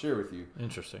wanted to share with you.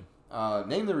 Interesting.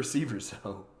 Name the receivers,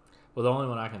 though. Well, the only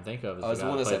one I can think of is It's the the guy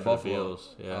one that that's played at for the Buffalo.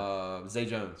 Bills. Yeah. Zay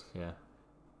Jones. Yeah.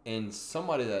 And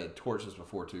somebody that had torched us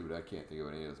before, too, but I can't think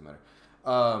of it. It doesn't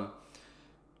matter.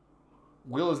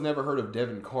 Will has never heard of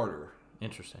Devin Carter.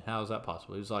 Interesting. How is that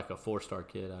possible? He was like a 4-star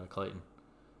kid out of Clayton.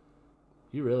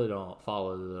 You really don't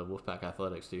follow the Wolfpack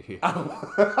Athletics, do you?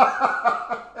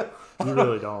 You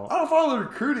really don't. I don't follow the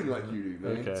recruiting like you do,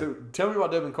 man. Okay. So tell me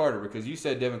about Devin Carter, because you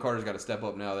said Devin Carter's got to step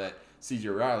up now that C.J.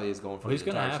 Riley is going for Well, he's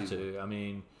the going to entire have season. to. I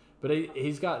mean, but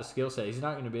he's got the skill set. He's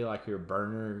not going to be like your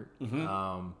burner,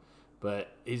 but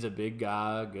he's a big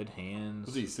guy, good hands.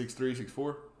 Was he 6'3",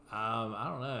 6'4"? I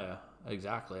don't know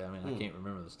exactly. I mean, I can't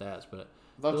remember the stats, but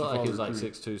I Thought feel you like he was followed like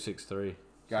recruiting. 6'2", 6'3",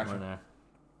 Gotcha. somewhere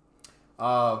in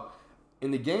there. In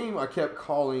the game, I kept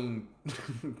calling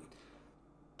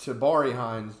Jabari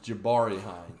Hines,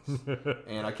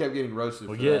 and I kept getting roasted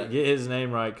Well, for that. get his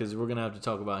name right because we're gonna have to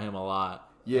talk about him a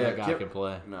lot. Yeah, that guy can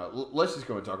play. No, let's just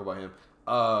go and talk about him.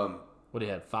 What he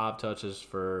had 5 touches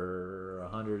for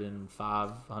 105,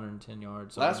 110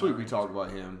 yards. Last week we talked. talked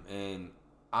about him, and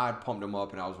I pumped him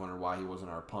up, and I was wondering why he wasn't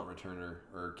our punt returner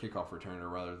or kickoff returner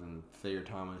rather than Thayer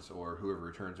Thomas or whoever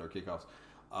returns our kickoffs.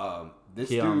 This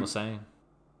Keon dude, Lassane.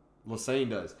 Lassane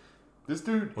does. This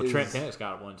dude Well, is Trent Pennick's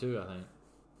got one too, I think.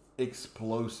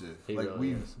 explosive. He Like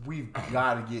really is. we've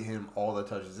got to get him all the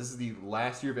touches. This is the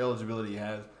last year of eligibility he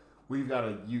has. We've got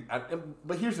to.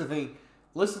 But here's the thing.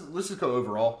 Let's just go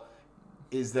overall.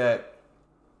 Is that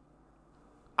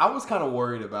I was kind of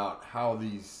worried about how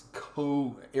these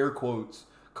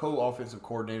co-offensive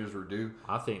coordinators were due.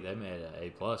 I think they made an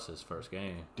A+ his first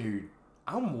game. Dude,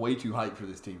 I'm way too hyped for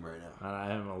this team right now.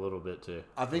 I am a little bit too.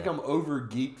 I think I'm over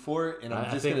geeked for it, and I'm I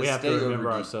just think going we to have stay to over remember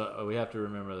geeked. ourselves. We have to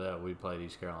remember that we played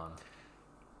East Carolina.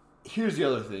 Here's the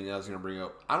other thing that I was going to bring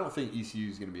up. I don't think ECU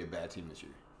is going to be a bad team this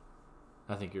year.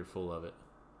 I think you're full of it.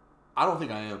 I don't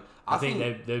think I am. I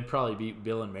think they'd probably beat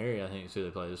Bill and Mary. I think is who they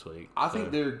play this week. I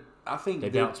think they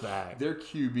bounce back. Their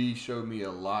QB showed me a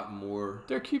lot more.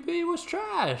 Their QB was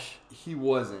trash. He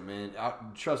wasn't, man.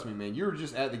 Trust me, man. You were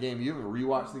just at the game. You haven't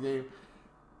rewatched the game.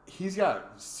 He's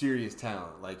got serious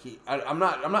talent. Like I'm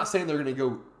not saying they're going to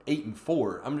go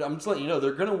 8-4. I'm just letting you know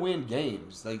they're going to win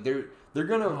games. Like they're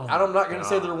going to. Oh I'm not going to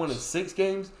say they're gosh. winning 6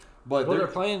 games, but Well, they're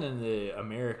playing in the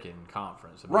American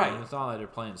Conference. I mean, Right. It's not like they're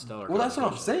playing stellar. Well, that's what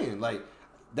I'm competition. saying. Like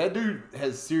that dude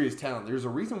has serious talent. There's a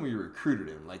reason we recruited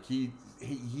him. Like he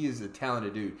is a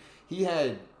talented dude. He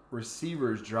had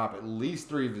receivers drop at least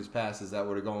 3 of his passes that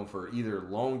would have gone for either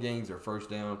long gains or first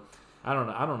down. I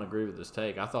don't agree with this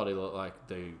take. I thought he looked like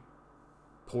the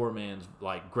poor man's,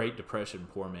 like Great Depression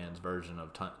poor man's version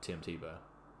of Tim Tebow.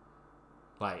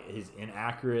 Like he's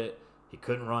inaccurate. He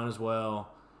couldn't run as well.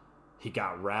 He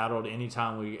got rattled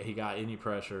anytime he got any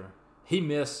pressure. He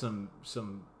missed some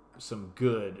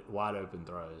good wide open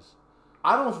throws.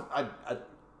 I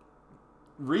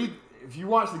read if you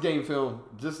watch the game film,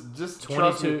 just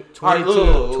trust me. 22, All right,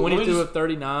 look, 22 of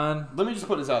 39. Let me just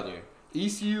put this out there.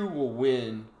 ECU will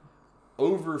win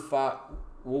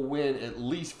will win at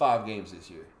least 5 games this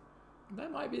year.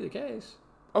 That might be the case.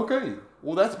 Okay,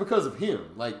 well that's because of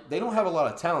him. Like they don't have a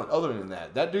lot of talent other than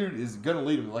that. That dude is gonna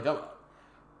lead them.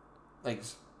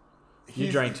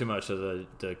 You drank too much of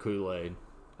the Kool-Aid.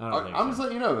 I don't think I'm so. just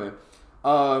letting you know,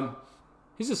 man.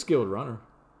 He's a skilled runner.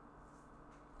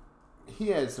 He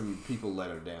had some people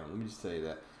let him down. Let me just tell you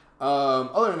that.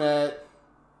 Other than that,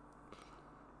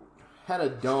 had a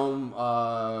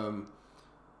dumb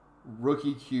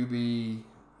rookie QB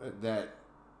that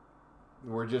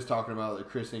we're just talking about. That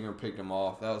Chris Ingram picked him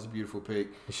off. That was a beautiful pick.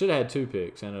 He should have had 2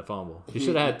 picks and a fumble. He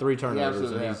should have had 3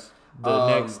 turnovers.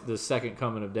 And he's the second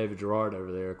coming of David Gerard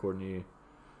over there, according to you.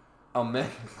 I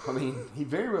mean, he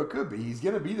very well could be. He's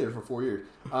going to be there for 4 years.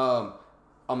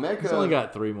 Emeka, He's only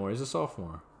got 3 more. He's a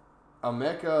sophomore.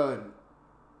 Emeka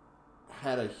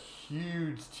had a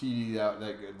huge TD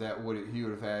that he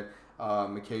would have had.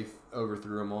 McKay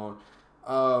overthrew him on.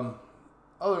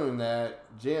 Other than that,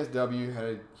 JSW had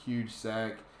a huge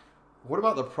sack. What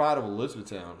about the pride of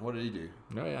Elizabethtown? What did he do?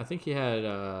 No, I think he had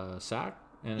a sack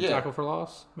and a Yeah. tackle for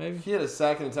loss, maybe. He had a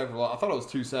sack and a tackle for loss. I thought it was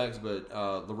 2 sacks, but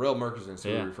Laurel Murkison,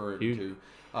 Yeah, we're referring he- to.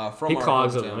 From He our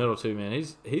clogs up the hometown. middle too, man.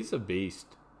 He's a beast.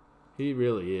 He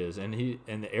really is, and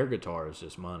the air guitar is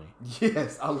just money.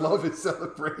 Yes, I love his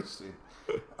celebration.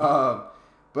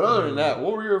 But other than that,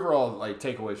 what were your overall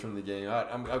takeaways from the game?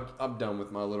 I'm done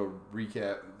with my little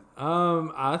recap.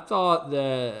 I thought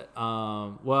that.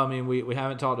 Well, I mean, we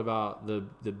haven't talked about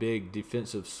the big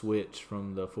defensive switch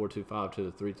from the 4-2-5 to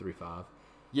the 3-3-5.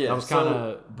 Yeah, That was so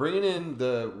kinda- bringing in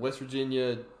the West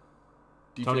Virginia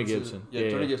Tony defensive- Gibson. Yeah, Yeah,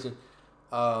 Tony yeah. Gibson.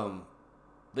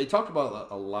 They talked about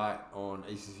a lot on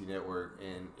ACC Network,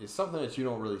 and it's something that you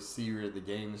don't really see here at the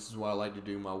game. This is why I like to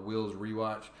do my Wills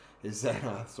rewatch. Is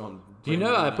that so I'm Do you know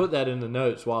bringing I it put up. that in the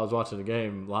notes while I was watching the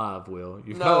game live, Will?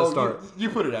 You've got No, to start. you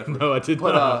put it after. No, I did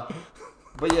But not.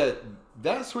 but yeah,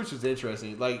 that switch was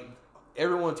interesting. Like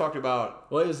everyone talked about.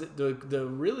 Well, is it the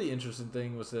really interesting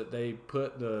thing was that they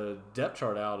put the depth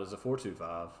chart out as a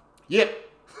 4-2-5. Yeah,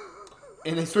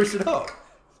 and they switched it up,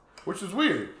 which was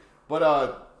weird. But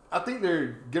I think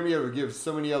they're gonna be able to give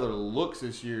so many other looks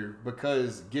this year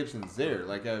because Gibson's there.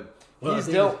 Like he's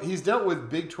dealt with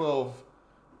Big 12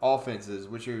 offenses,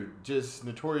 which are just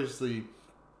notoriously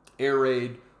air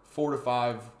raid 4 to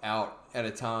 5 out at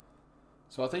a time.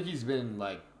 So I think he's been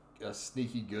like a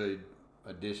sneaky good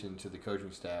addition to the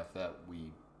coaching staff that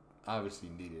we obviously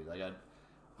needed. Like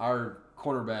our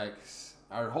cornerbacks,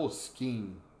 our whole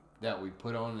scheme that we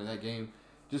put on in that game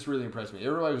just really impressed me.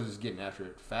 Everybody was just getting after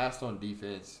it, fast on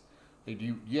defense. Like,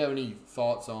 do you have any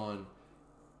thoughts on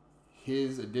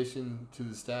his addition to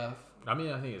the staff? I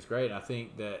mean, I think it's great. I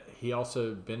think that he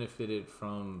also benefited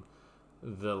from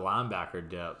the linebacker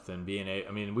depth and being I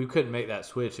mean, we couldn't make that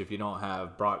switch if you don't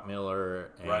have Brock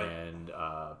Miller and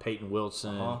Peyton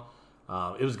Wilson.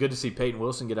 Uh-huh. It was good to see Peyton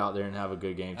Wilson get out there and have a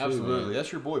good game too. Absolutely, man.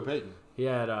 that's your boy Peyton. He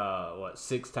had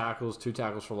 6 tackles, 2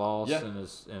 tackles for loss in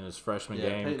his freshman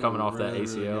game, Peyton coming off that really,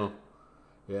 ACL.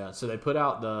 really So they put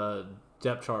out the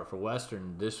depth chart for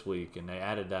Western this week, and they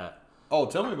added that. Oh,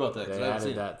 tell me about that. They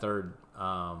added that third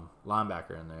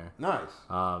linebacker in there. Nice.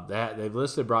 They've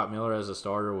listed Brock Miller as a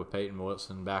starter with Peyton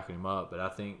Wilson backing him up, but I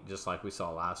think just like we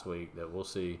saw last week that we'll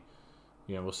see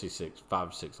 5 or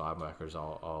 6 linebackers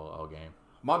all game.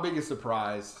 My biggest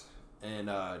surprise, and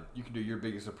you can do your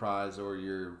biggest surprise or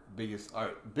your biggest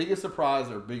surprise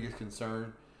or biggest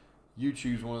concern. You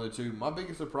choose one of the two. My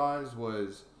biggest surprise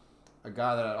was a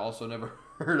guy that I'd also never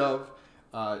heard of,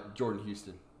 Jordan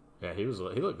Houston. Yeah, he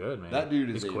looked good, man. That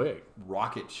dude is quick.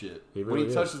 Rocket ship. He really when he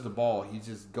is. touches the ball, he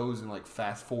just goes in like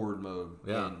fast forward mode,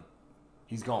 and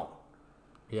he's gone.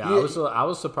 Yeah, I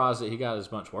was surprised that he got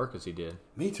as much work as he did.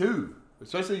 Me too.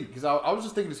 Especially because I was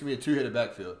just thinking it's gonna be a 2-headed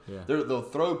backfield. Yeah. They'll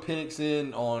throw Penix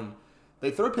in on.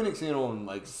 They throw Penix in on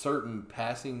like certain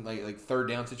passing, like third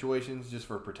down situations, just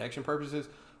for protection purposes.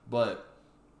 But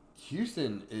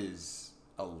Houston is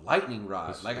a lightning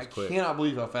rod. He's I quick. cannot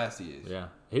believe how fast he is. Yeah,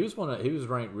 he was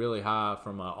ranked really high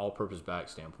from an all-purpose back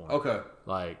standpoint. Okay.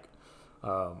 Like,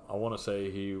 I want to say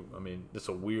it's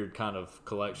a weird kind of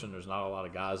collection. There's not a lot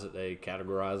of guys that they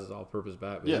categorize as all-purpose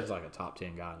back, but he's like a top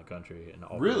 10 guy in the country in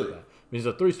all-purpose Really? back. I mean, he's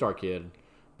a 3-star kid,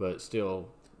 but still,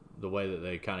 the way that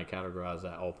they kind of categorize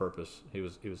that all-purpose, he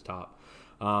was top.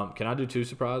 Can I do 2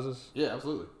 surprises? Yeah,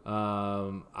 absolutely.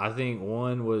 I think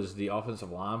one was the offensive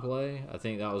line play. I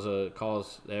think that was a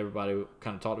cause that everybody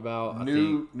kind of talked about.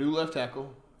 New left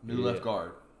tackle, left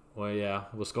guard. Well, yeah,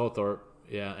 with Sculthorpe,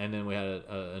 yeah, and then we had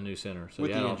a new center. So With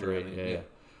you had the all injury, three.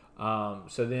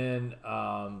 So then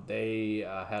they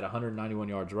had 191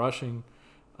 yards rushing.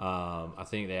 I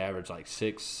think they averaged like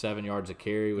 6-7 yards a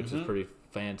carry, which is pretty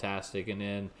fantastic. And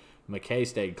then McKay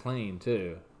stayed clean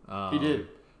too. He did.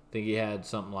 I think he had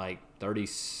something like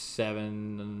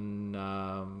 37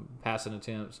 passing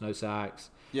attempts, no sacks.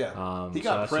 Yeah. He so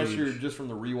got that's pressured huge. just from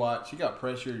the rewatch. He got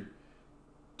pressured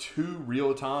 2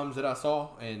 real times that I saw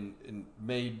and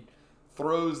made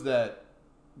throws that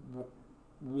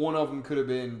one of them could have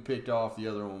been picked off. The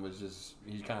other one was just,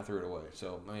 he kind of threw it away.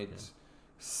 So, I mean, it's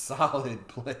solid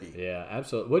play. Yeah,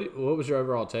 absolutely. What was your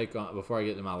overall take on, before I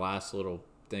get to my last little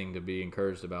thing to be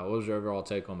encouraged about, what was your overall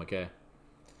take on McKay?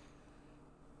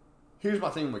 Here's my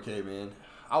thing with McKay, man.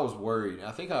 I was worried.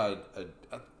 I think I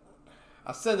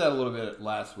said that a little bit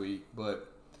last week, but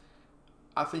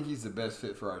I think he's the best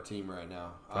fit for our team right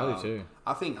now. I do too.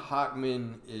 I think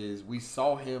Hockman we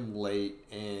saw him late,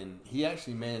 and he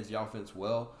actually managed the offense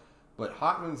well, but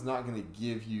Hockman's not going to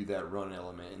give you that run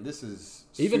element, and this is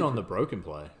Even on the broken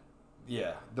play.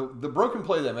 Yeah. The broken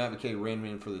play that Matt McKay ran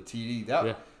in for the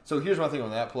TD, So here's my thing on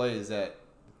that play is that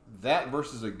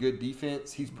versus a good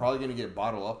defense, he's probably going to get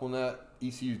bottled up on that.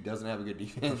 ECU doesn't have a good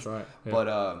defense. That's right. Yeah.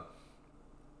 But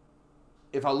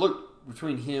if I look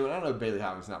between him, and I know Bailey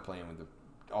Hopkins not playing with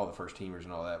all the first teamers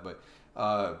and all that, but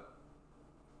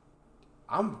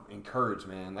I'm encouraged,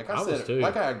 man. Like I said,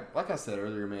 like I said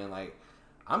earlier, man. Like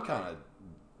I'm kind of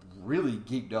really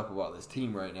geeked up about this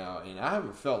team right now, and I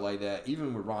haven't felt like that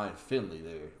even with Ryan Finley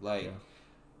there. Like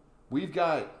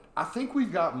I think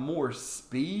we've got more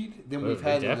speed than we've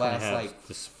had in the last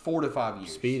 4 to 5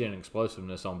 years. Speed and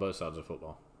explosiveness on both sides of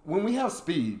football. When we have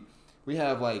speed, we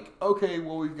have we've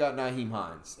got Nyheim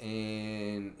Hines,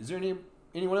 and is there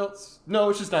anyone else? No,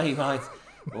 it's just Nyheim Hines.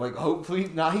 Hopefully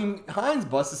Nyheim Hines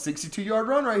busts a 62-yard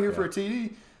run right here for a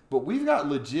TD. But we've got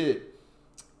legit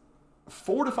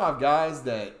 4 to 5 guys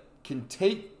that can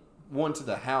take one to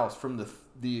the house from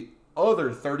the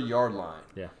other 30-yard line.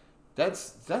 Yeah,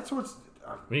 that's what's.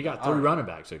 When you got 3 running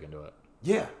backs who can do it.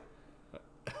 Yeah.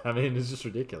 I mean, it's just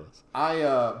ridiculous.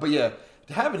 But yeah,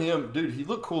 having him, dude, he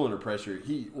looked cool under pressure.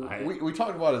 We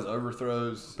talked about his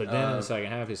overthrows. But then in the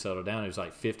second half, he settled down. He was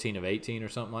like 15 of 18 or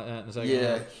something like that in the second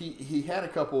Yeah, half. he had a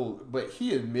couple, but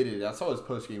he admitted, I saw his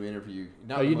post-game interview.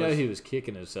 He was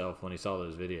kicking himself when he saw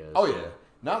those videos. Oh, yeah.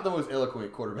 Not the most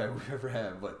eloquent quarterback we've ever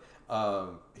had, but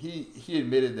he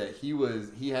admitted that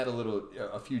he had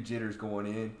a few jitters going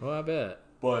in. Well, I bet.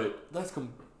 But that's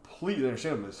completely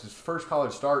understandable. It's his first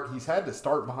college start. He's had to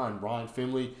start behind Ryan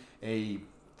Finley, a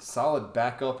solid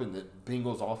backup in the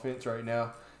Bengals offense right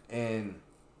now. And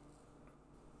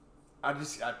I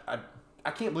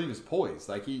can't believe his poise.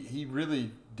 Like, he really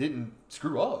didn't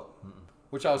screw up,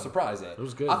 which I was surprised at. It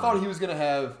was good. I thought he was going to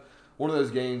have one of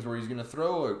those games where he's going to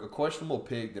throw a questionable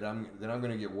pick that I'm going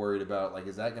to get worried about. Like,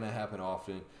 is that going to happen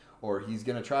often? Or he's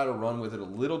going to try to run with it a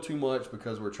little too much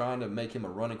because we're trying to make him a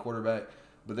running quarterback.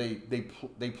 But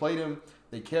they played him.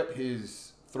 They kept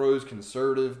his throws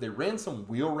conservative. They ran some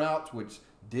wheel routes, which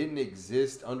didn't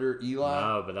exist under Eli.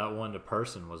 No, but that one to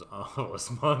person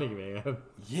was money, man.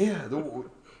 Yeah.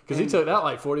 Because he took that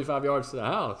like 45 yards to the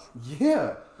house.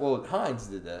 Yeah. Well, Hines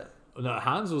did that. No,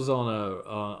 Hines was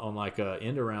on like a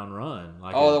end around run.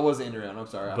 Like that was the end around. I'm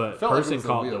sorry. But person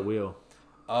caught the wheel.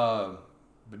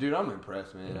 But dude, I'm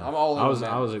impressed, man. Yeah. I'm all in. I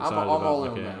was excited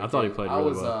about it. I thought he played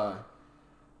really well.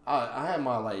 I had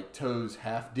my like toes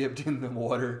half dipped in the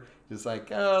water, just like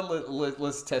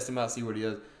let's test him out, see what he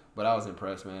is. But I was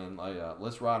impressed, man. Like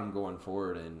let's ride him going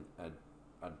forward, and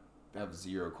I have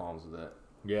zero qualms with that.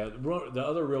 Yeah, the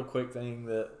other real quick thing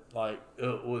that like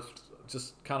it was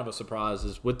just kind of a surprise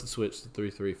is with the switch to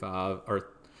 3-3-5 or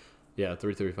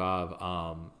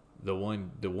 3-3-5. The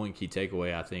one key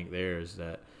takeaway I think there is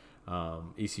that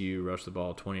ECU rushed the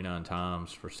ball 29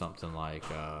 times for something like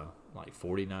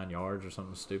 49 yards or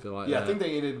something stupid like that. Yeah, I think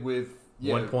they ended with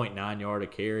 1.9 yard a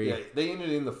carry. Yeah, they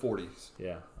ended in the 40s.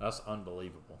 Yeah, that's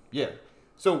unbelievable. Yeah.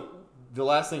 So the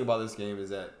last thing about this game is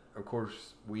that, of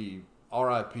course, we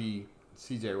RIP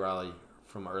CJ Riley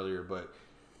from earlier, but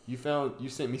you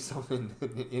sent me something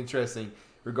interesting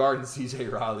regarding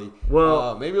CJ Riley.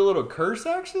 Well, maybe a little curse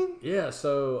action. Yeah.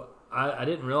 So I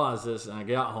didn't realize this, and I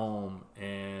got home,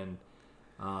 and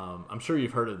I'm sure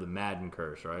you've heard of the Madden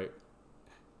curse, right?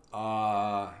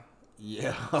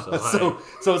 Yeah. So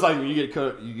it's like you get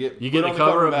the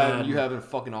cover of Madden. You have a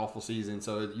fucking awful season,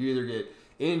 so you either get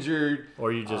injured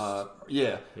or you just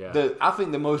yeah. I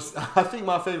think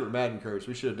my favorite Madden curse.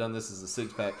 We should have done this as a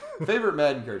 6-pack. Favorite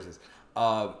Madden curses.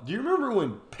 Do you remember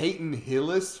when Peyton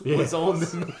Hillis was on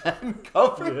the Madden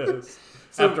cover? Yes.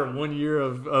 So, after 1 year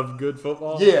of good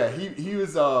football? Yeah, he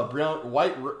was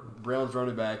Browns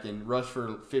running back and rushed for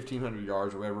 1,500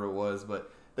 yards or whatever it was,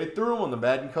 but they threw him on the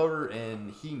Madden cover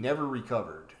and he never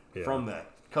recovered from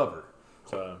that cover.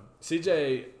 So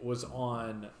CJ was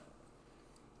on.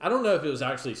 I don't know if it was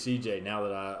actually CJ now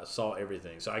that I saw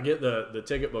everything. So I get the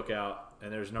ticket book out,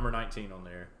 and there's number 19 on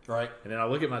there. Right. And then I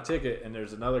look at my ticket, and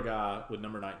there's another guy with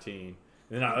number 19. And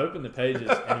then I open the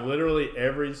pages, and literally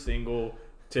every single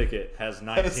ticket has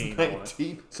 19 on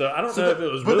it. So I don't know if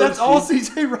it was But really that's all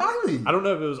CJ Riley. I don't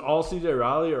know if it was all CJ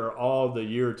Riley or all the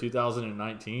year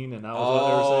 2019, and that was what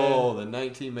they were saying. Oh, the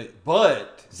 19.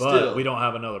 But still. We don't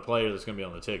have another player that's going to be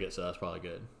on the ticket, so that's probably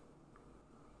good.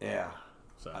 Yeah.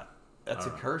 So that's a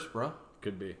curse, bro.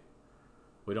 Could be.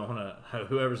 We don't want to have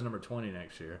whoever's number 20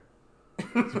 next year.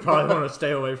 You probably want to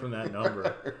stay away from that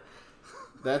number.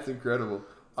 That's incredible.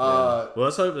 Well,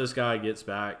 let's hope this guy gets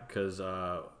back because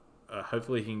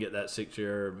hopefully he can get that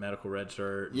 6-year medical red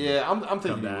shirt. Yeah, I'm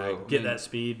thinking back, he will. Get that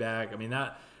speed back. I mean,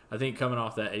 I think coming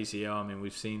off that ACL, I mean,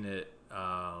 we've seen it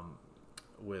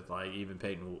with like even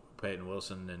Peyton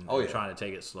Wilson and trying to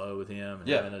take it slow with him and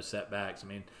having those setbacks. I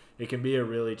mean, it can be a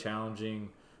really challenging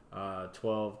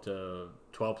 12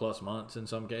 plus months in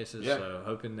some cases. Yeah. So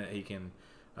hoping that he can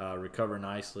recover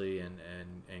nicely and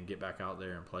get back out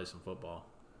there and play some football.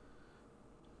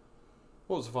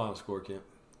 What was the final score, Kent?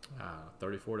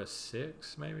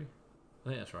 34-6, maybe. I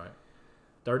think that's right.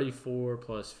 34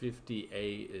 plus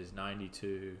 58 is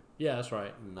 92. Yeah, that's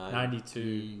right.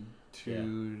 92.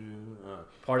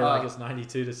 Party like it's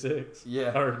 92-6.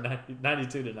 Yeah. Or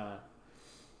 92-9.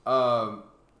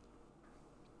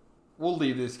 We'll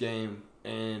leave this game,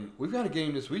 and we've got a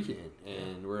game this weekend,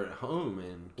 and we're at home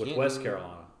and with West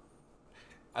Carolina.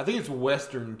 I think it's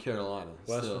Western Carolina.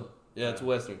 Western. Still. Yeah, it's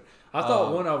Western. I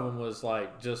thought one of them was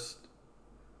like just.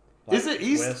 Like is it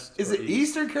East? Is it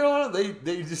Eastern Carolina?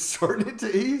 They just shortened it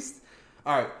to East.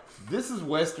 All right, this is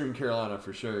Western Carolina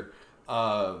for sure.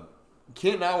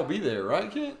 Kent and I will be there,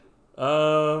 right, Kent? I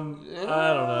don't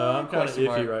know. I'm kind of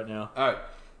iffy right now. All right,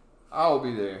 I will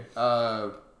be there.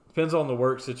 Depends on the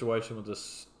work situation with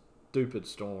this stupid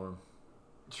storm.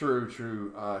 True.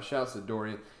 Shouts to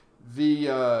Dorian.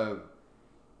 The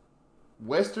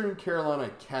Western Carolina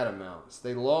Catamounts,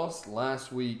 they lost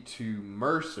last week to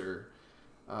Mercer.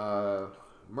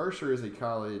 Mercer is a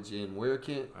college in where,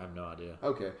 Kent? I have no idea.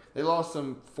 Okay. They lost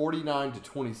them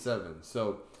 49-27.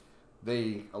 So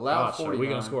they allowed 49. Are we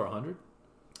going to score 100?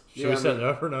 Should Yeah, we set the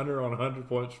over and under on 100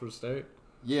 points for state?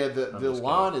 Yeah, the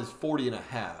line is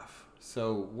 40.5.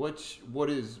 So what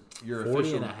is your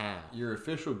 40.5. Your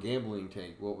official gambling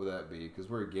take? What would that be? Because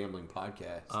we're a gambling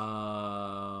podcast.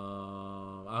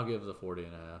 I'll give the 40.5.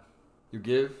 You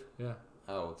give? Yeah.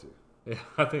 I will too. Yeah,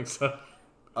 I think so.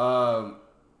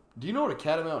 Do you know what a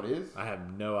catamount is? I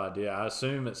have no idea. I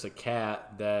assume it's a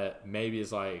cat that maybe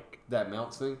is like That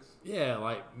mounts things? yeah,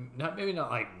 like not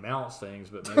like mounts things,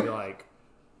 but maybe like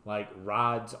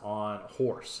rides on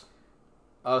horse.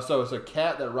 So it's a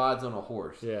cat that rides on a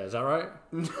horse. Yeah, is that right?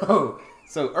 No.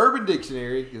 So Urban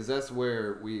Dictionary, because that's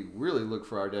where we really look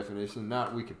for our definition,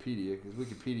 not Wikipedia, because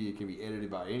Wikipedia can be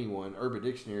edited by anyone. Urban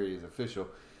Dictionary is official.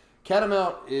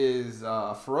 Catamount is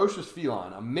a ferocious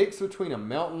feline, a mix between a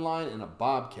mountain lion and a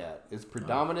bobcat. It's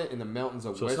predominant in the mountains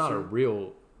of So western. it's not a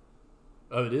real.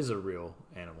 Oh, it is a real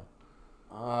animal.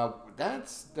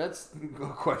 That's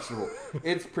questionable.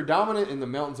 It's predominant in the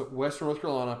mountains of western North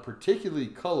Carolina, particularly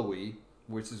Cullowhee,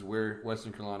 which is where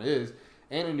Western Carolina is,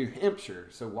 and in New Hampshire.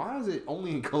 So why is it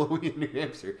only in Cullowhee and New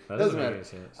Hampshire? That doesn't make any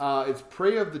sense. Its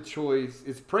prey of choice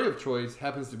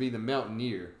happens to be the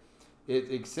mountaineer.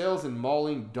 It excels in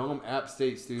mauling dumb App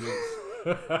State students,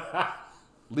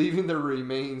 leaving their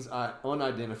remains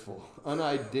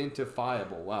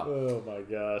unidentifiable. Wow. Oh my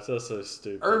gosh, that's so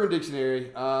stupid. Urban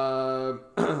Dictionary.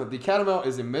 The catamount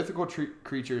is a mythical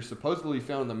creature supposedly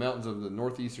found in the mountains of the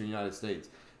northeastern United States.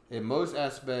 In most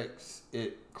aspects,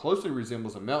 it closely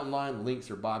resembles a mountain lion,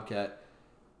 lynx, or bobcat.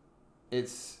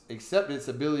 Except its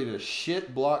ability to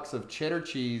shit blocks of cheddar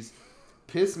cheese,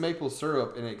 piss maple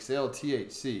syrup, and exhale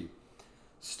THC.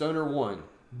 Stoner 1.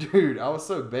 Dude, I was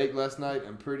so baked last night,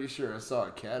 I'm pretty sure I saw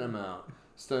a catamount.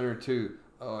 Stoner 2.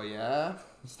 Oh, yeah?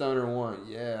 Stoner 1.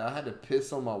 Yeah, I had to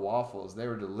piss on my waffles. They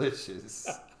were delicious.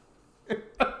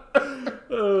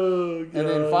 Oh, God. And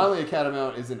then finally, a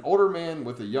catamount is an older man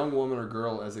with a young woman or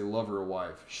girl as a lover or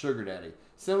wife. Sugar daddy.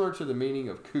 Similar to the meaning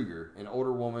of cougar, an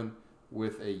older woman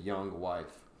with a young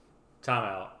wife. Time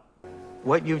out.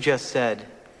 What you just said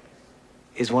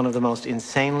is one of the most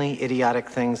insanely idiotic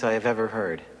things I have ever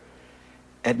heard.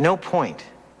 At no point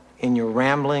in your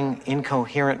rambling,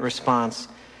 incoherent response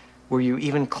were you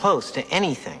even close to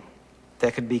anything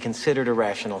that could be considered a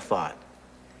rational thought.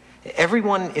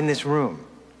 Everyone in this room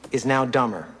is now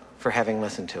dumber for having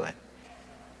listened to it.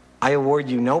 I award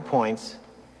you no points,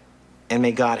 and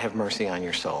may God have mercy on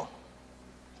your soul.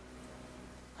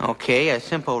 Okay, a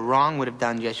simple wrong would have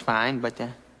done just fine, but...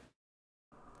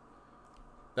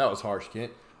 That was harsh,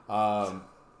 Kent.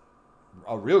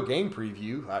 A real game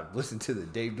preview. I listened to the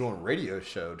Dave Dorn radio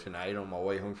show tonight on my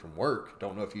way home from work.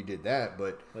 Don't know if you did that,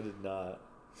 but... I did not.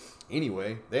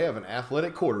 Anyway, they have an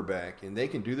athletic quarterback, and they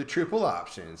can do the triple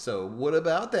option. So what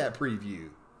about that preview?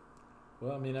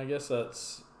 Well, I mean, I guess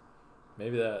that's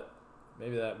maybe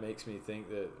that makes me think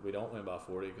that we don't win by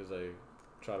 40 because they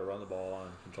try to run the ball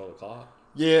and control the clock.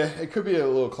 Yeah, it could be a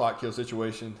little clock kill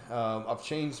situation. I've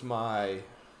changed my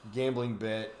gambling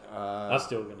bet. I'm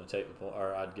still going to take the point,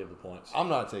 or I'd give the points. I'm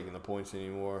not taking the points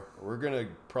anymore. We're going to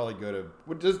probably go to...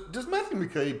 Does Matthew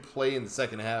McCabe play in the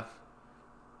second half?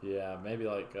 Yeah, maybe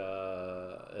like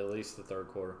at least the third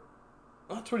quarter.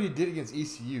 That's what he did against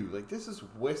ECU. Like, this is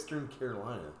Western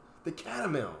Carolina. The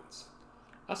Catamounts.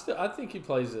 I think he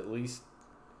plays at least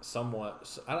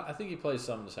somewhat. I think he plays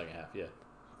some in the second half, yeah.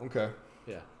 Okay.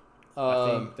 Yeah. I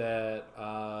think that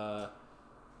I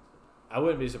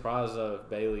wouldn't be surprised if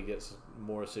Bailey gets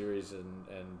more series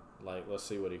and like, let's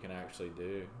see what he can actually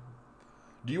do.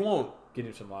 Do you want... Get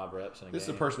him some live reps in a game. This is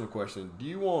a personal question. Do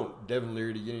you want Devin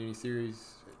Leary to get any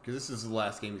series? Because this is the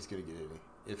last game he's going to get any,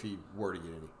 if he were to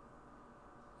get any.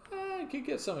 He could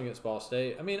get some against Ball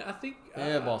State. I mean, I think...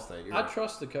 Yeah, Ball State. I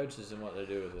trust the coaches in what they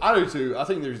do with it. I do, too. I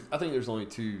think there's only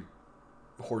two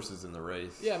horses in the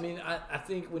race. Yeah, I mean, I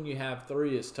think when you have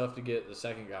three, it's tough to get the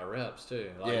second guy reps,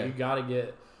 too. Like, yeah. You got to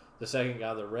get the second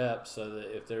guy the reps so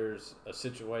that if there's a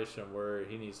situation where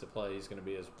he needs to play, he's going to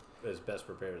be as best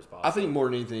prepared as possible. I think more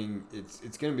than anything,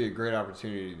 it's going to be a great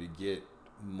opportunity to get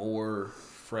more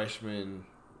freshmen,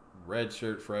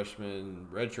 redshirt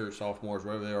sophomores,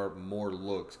 wherever they are, more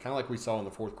looks. Kind of like we saw in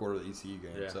the fourth quarter of the ECU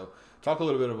game. Yeah. So talk a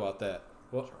little bit about that.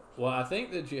 Well, I think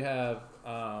that you have,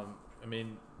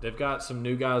 they've got some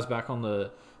new guys back on the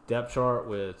depth chart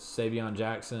with Savion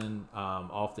Jackson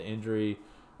off the injury.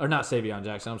 or not Savion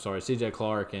Jackson, I'm sorry, C.J.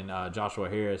 Clark and Joshua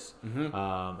Harris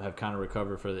have kind of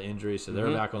recovered for the injury, so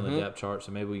they're back on the depth chart,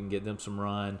 so maybe we can get them some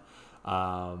run.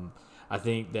 I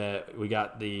think that we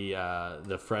got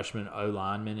the freshman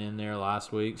O-lineman in there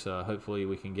last week, so hopefully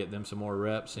we can get them some more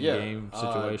reps in game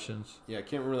situations. I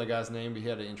can't remember that guy's name, but he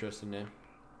had an interesting name.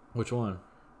 Which one?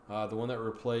 The one that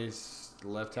replaced the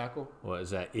left tackle. What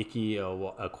is that? Ike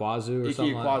Akwazu or Ike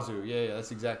something? Akwazu. Yeah,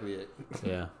 that's exactly it.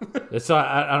 Yeah. It's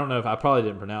I don't know if I probably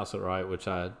didn't pronounce it right, which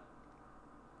I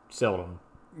seldom.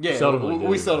 Yeah, seldomly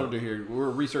we do. seldom do here. We're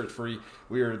research free.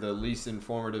 We are the least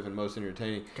informative and most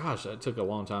entertaining. Gosh, that took a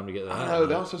long time to get that. I know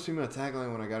that was supposed to be my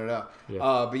tagline when I got it out.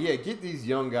 Yeah. But yeah, get these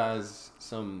young guys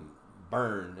some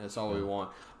burn. That's all we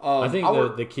want. I think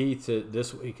the key to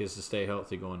this week is to stay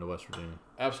healthy going to West Virginia.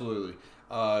 Absolutely.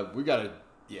 We got to.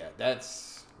 Yeah,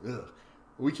 that's. Ugh.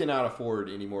 We cannot afford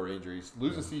any more injuries.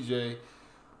 Losing CJ,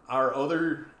 our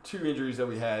other 2 injuries that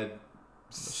we had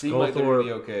seem like they're going to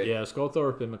be okay. Yeah,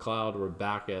 Skullthorpe and McLeod were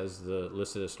back as the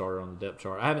listed as starter on the depth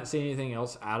chart. I haven't seen anything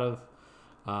else out of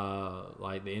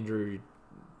like the injury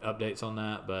updates on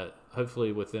that, but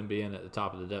hopefully with them being at the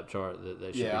top of the depth chart, that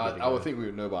they should. Yeah, be good to I go. would think we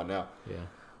would know by now.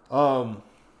 Yeah.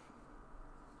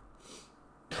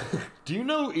 Do you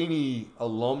know any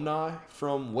alumni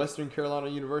from Western Carolina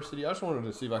University? I just wanted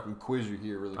to see if I can quiz you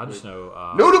here really quick. I just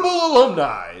know Notable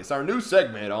alumni. It's our new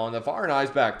segment on the Fire and Ice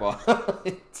Backbite.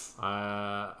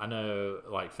 I know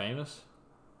like famous.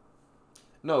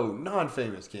 No,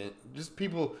 non-famous, Kent. Just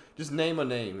people. Just name a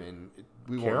name, and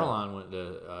we won't know. Caroline went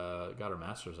to got her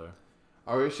master's there.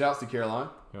 All right, shouts to Caroline.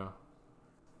 Yeah.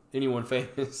 Anyone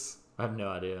famous? I have no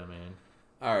idea, man.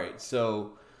 All right,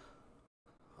 so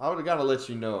I would have got to let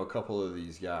you know a couple of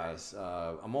these guys.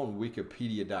 I'm on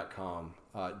Wikipedia.com.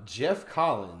 Jeff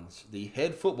Collins, the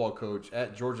head football coach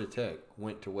at Georgia Tech,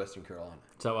 went to Western Carolina.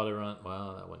 Is that why they run?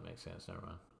 Well, that wouldn't make sense. Never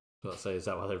mind. I was about to say, is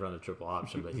that why they run the triple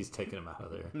option? But he's taking them out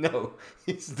of there. No,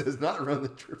 he does not run the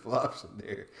triple option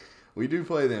there. We do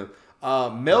play them.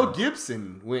 Mel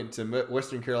Gibson went to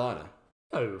Western Carolina.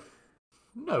 No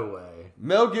way.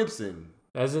 Mel Gibson.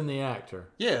 As in the actor.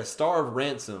 Yeah, star of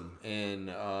Ransom and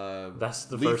That's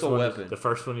the Lethal first one. Weapon. The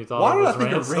first one you thought Why of did was I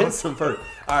think Ransom? of Ransom first?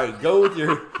 All right, go with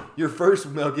your first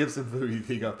Mel Gibson movie you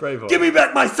think of. Braveheart. Give me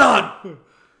back my son!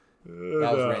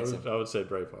 That was Ransom. I would say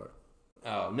Braveheart.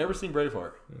 Oh, I've never seen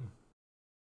Braveheart.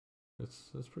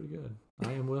 That's pretty good.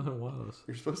 I Am William Wallace.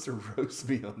 You're supposed to roast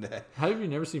me on that. How have you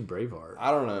never seen Braveheart? I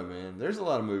don't know, man. There's a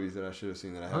lot of movies that I should have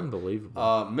seen that I haven't.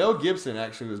 Unbelievable. Mel Gibson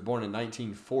actually was born in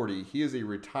 1940. He is a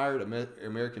retired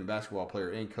American basketball player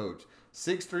and coach.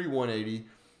 6'3", 180.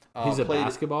 He's a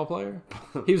basketball player?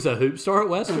 He was a hoop star at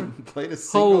Western? Played a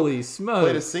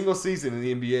single season in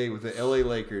the NBA with the LA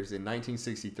Lakers in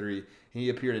 1963. He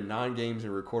appeared in 9 games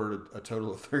and recorded a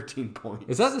total of 13 points.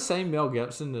 Is that the same Mel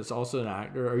Gibson that's also an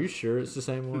actor? Are you sure it's the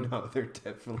same one? No, they're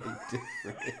definitely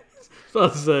different. I was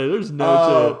about to say, there's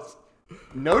no chance.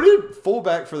 Noted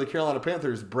fullback for the Carolina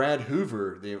Panthers, Brad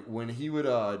Hoover. When he would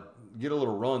get a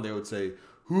little run, they would say,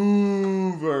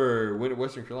 Hoover. Went to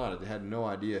Western Carolina. They had no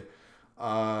idea.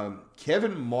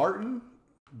 Kevin Martin,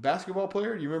 basketball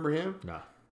player. Do you remember him? No.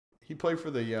 He played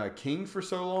for the Kings for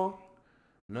so long.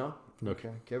 No?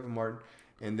 Okay. Kevin Martin.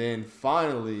 And then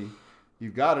finally,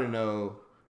 you've got to know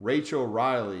Rachel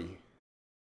Riley.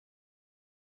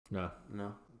 No.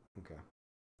 No? Okay.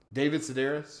 David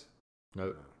Sedaris.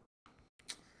 No.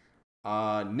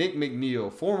 Nick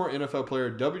McNeil, former NFL player,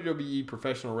 WWE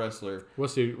professional wrestler.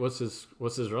 What's his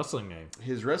wrestling name?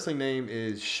 His wrestling name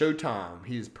is Showtime.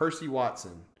 He is Percy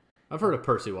Watson. I've heard of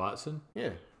Percy Watson.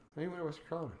 Yeah. He went to Western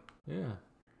Carolina. Yeah.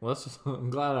 Well,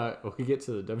 I'm glad we get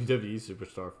to the WWE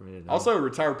superstar for me today. Also a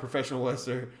retired professional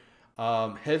wrestler,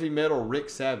 heavy metal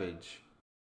Rick Savage.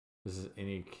 Is this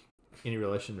any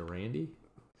relation to Randy?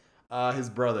 His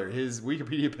brother. His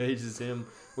Wikipedia page is him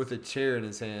with a chair in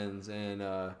his hands,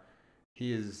 and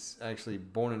he is actually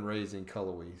born and raised in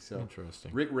Cullowhee. So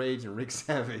interesting. Rick Rage and Rick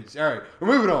Savage. All right, we're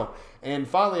moving on. And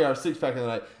finally, our 6-pack of the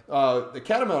night. The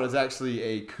Catamount is actually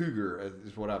a cougar,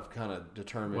 is what I've kind of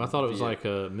determined. Well, I thought it was like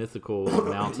a mythical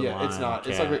mountain lion. Yeah, it's not.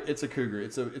 Cat. It's a cougar.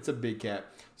 It's a big cat.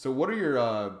 So what are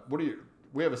your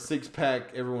we have a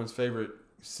 6-pack, everyone's favorite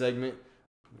segment.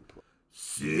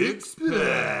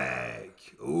 6-pack.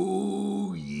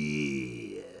 Oh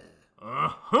yeah.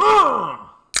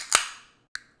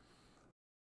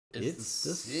 It's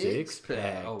the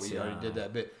 6-pack. Oh, we already did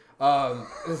that bit.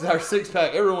 It's our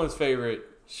 6-pack, everyone's favorite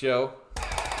show.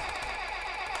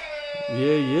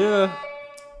 Yeah.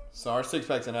 So our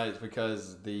 6-pack tonight is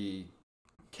because the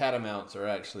catamounts are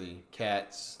actually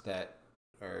cats that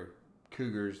are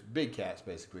cougars, big cats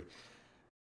basically.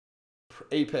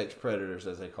 apex predators,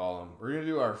 as they call them. We're going to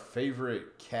do our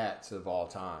favorite cats of all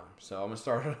time. So I'm going to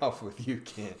start it off with you,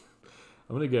 Kent.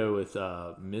 I'm going to go with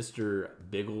Mr.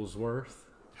 Bigglesworth.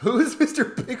 Who is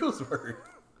Mr. Bigglesworth?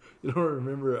 You don't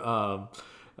remember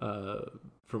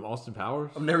from Austin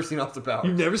Powers? I've never seen Austin Powers.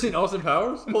 You've never seen Austin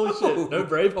Powers? Holy shit. No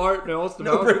Braveheart, no Austin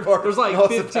No Powers? Braveheart, There's like no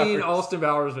Austin 15 Powers. Austin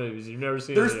Powers movies. You've never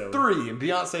seen There's any of them. 3, and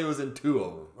Beyonce was in 2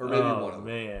 of them, or maybe one of them.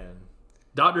 Man.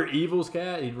 Dr. Evil's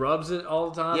cat, he rubs it all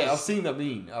the time. Yeah, I've seen the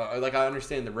meme. Like, I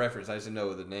understand the reference. I just didn't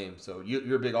know the name. So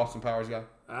you're a big Austin Powers guy?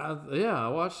 I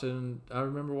watched it, and I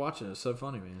remember watching it. It's so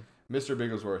funny, man. Mr.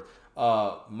 Bigglesworth.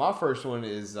 My first one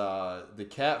is the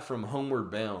cat from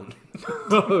Homeward Bound.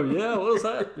 Oh, yeah? What was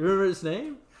that? You remember its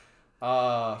name?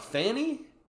 Fanny?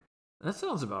 That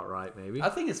sounds about right, maybe. I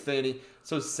think it's Fanny.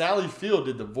 So Sally Field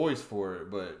did the voice for it,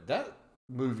 but that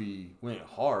movie went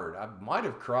hard. I might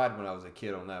have cried when I was a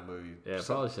kid on that movie. Yeah,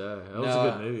 probably so. That was a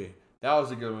good movie. That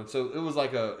was a good one. So it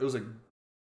was a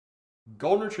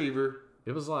golden retriever,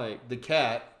 It was like, the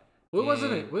cat. what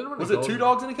wasn't it? Was it 2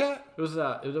 dogs and a cat? It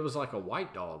was like a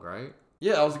white dog, right?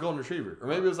 Yeah, that was a golden retriever. Or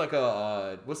maybe it was like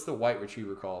a what's the white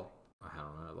retriever called? I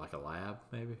don't know, like a lab,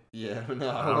 maybe. Yeah, no,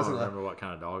 I it don't wasn't remember what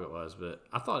kind of dog it was, but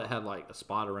I thought it had like a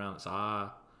spot around its eye.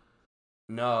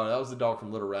 No, that was the dog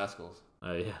from Little Rascals.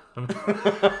 Oh yeah.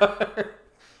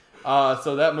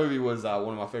 So that movie was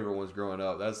one of my favorite ones growing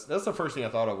up. That's the first thing I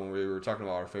thought of when we were talking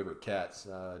about our favorite cats.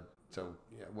 So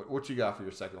yeah, what you got for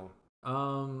your second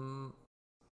one?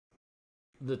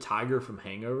 The tiger from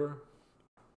Hangover.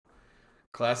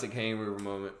 Classic hangover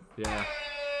moment. Yeah.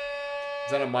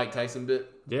 Is that a Mike Tyson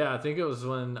bit? Yeah, I think it was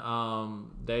when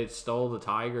they stole the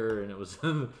tiger, and it was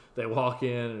they walk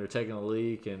in and they're taking a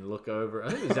leak and look over. I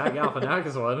think it was Zach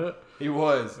Galifianakis, wasn't it? He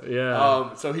was.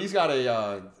 Yeah. So he's got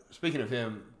a. Speaking of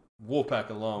him, Wolfpack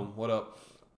alum. What up?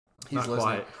 He's Not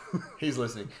listening. quite. He's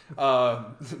listening.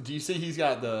 Do you see he's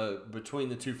got the Between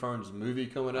the Two Ferns movie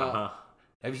coming out? Uh-huh.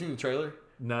 Have you seen the trailer?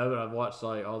 No, but I've watched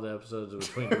like all the episodes of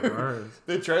Between the Ferns.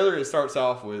 The trailer, it starts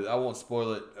off with, I won't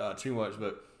spoil it too much,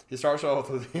 but it starts off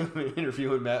with him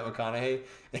interviewing Matt McConaughey,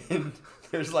 and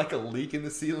there's like a leak in the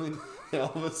ceiling, and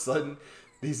all of a sudden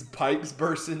these pipes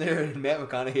burst in there, and Matt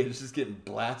McConaughey is just getting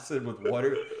blasted with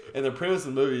water. And the premise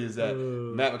of the movie is that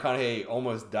Matt McConaughey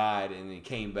almost died and he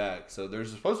came back. So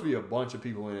there's supposed to be a bunch of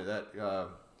people in it. That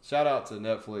shout out to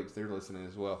Netflix, they're listening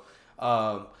as well.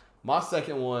 My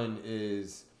second one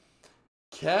is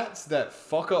cats that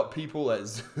fuck up people at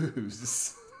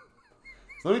zoos.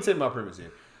 Let me tell you my premise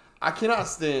here. I cannot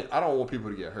stand, I don't want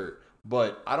people to get hurt,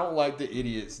 but I don't like the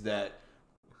idiots that,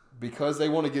 because they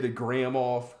want to get a gram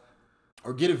off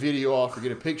or get a video off or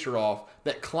get a picture off,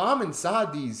 that climb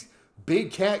inside these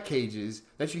big cat cages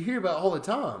that you hear about all the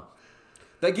time,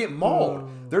 that get mauled.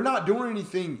 They're not doing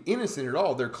anything innocent at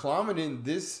all. They're climbing in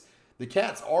this, the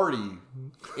cat's already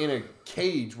in a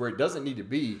cage where it doesn't need to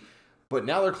be, but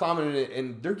now they're climbing in it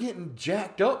and they're getting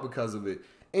jacked up because of it.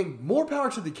 And more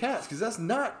power to the cats, because that's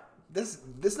not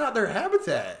their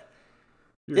habitat.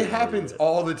 It happens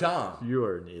all the time. You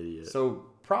are an idiot. So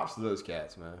props to those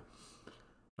cats, man.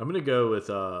 I'm gonna go with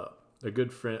a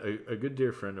good friend, a good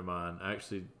dear friend of mine. I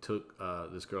actually took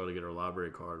this girl to get her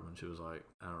library card when she was like,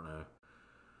 I don't know,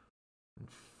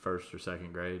 first or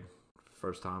second grade,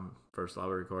 first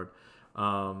library card.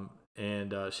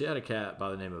 And she had a cat by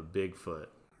the name of Bigfoot.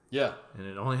 Yeah. And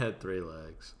it only had 3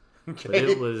 legs. Okay. But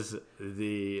it was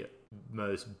the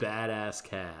most badass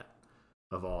cat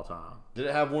of all time. Did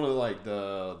it have one of like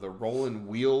the rolling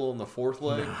wheel on the 4th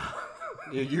leg?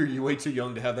 You're way too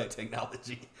young to have that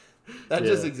technology. That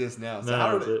just exists now. So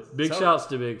how did it, big shouts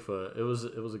to Bigfoot. It was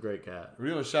a great cat. Are we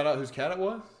gonna shout out whose cat it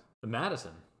was?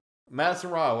 Madison. Madison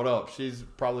Rye, what up? She's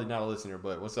probably not a listener,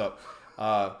 but what's up?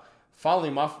 Finally,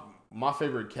 my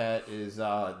favorite cat is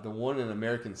the one in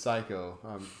American Psycho.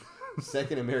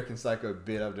 Second American Psycho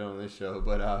bit I've done on this show,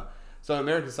 but so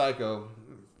American Psycho,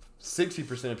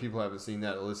 60% of people haven't seen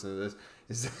that or listen to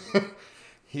this.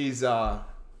 He's a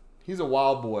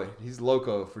wild boy. He's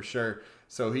loco for sure.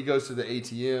 So he goes to the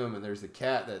ATM and there's a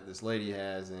cat that this lady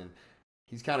has, and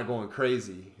he's kind of going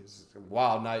crazy. It's a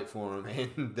wild night for him,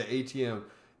 and the ATM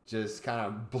just kind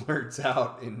of blurts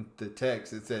out in the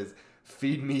text. It says,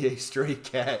 "Feed me a stray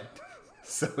cat."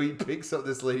 So he picks up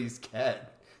this lady's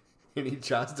cat and he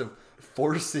tries to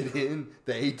force it in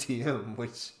the ATM,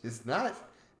 which is not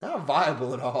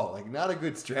viable at all. Like, not a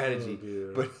good strategy.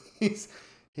 Oh, but he's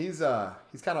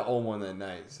kind of on one that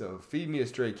night. So "Feed me a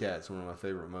stray cat" is one of my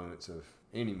favorite moments of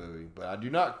any movie. But I do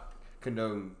not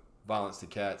condone violence to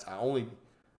cats. I only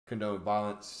condone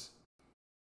violence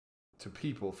to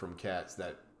people from cats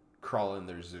that crawl in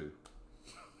their zoo.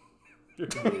 You're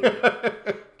an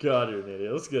idiot. God, you're an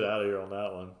idiot. Let's get out of here on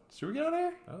that one. Should we get out of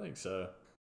here? I think so.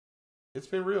 It's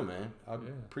been real, man. I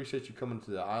appreciate you coming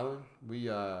to the island. We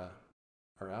are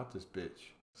out this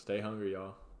bitch. Stay hungry,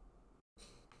 y'all.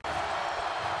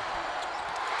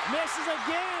 Misses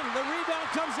again. The rebound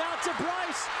comes out to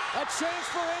Bryce. A chance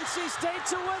for NC State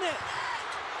to win it.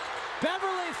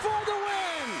 Beverly for the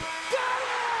win. Got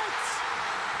it!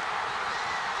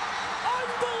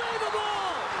 Unbelievable!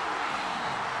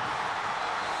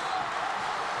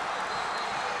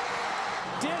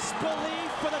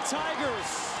 Disbelief for the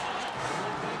Tigers.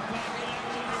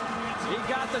 He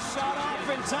got the shot off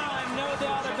in time, no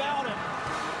doubt about it.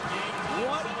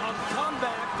 What a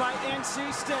comeback by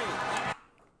NC State.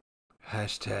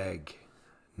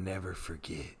 # never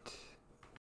forget.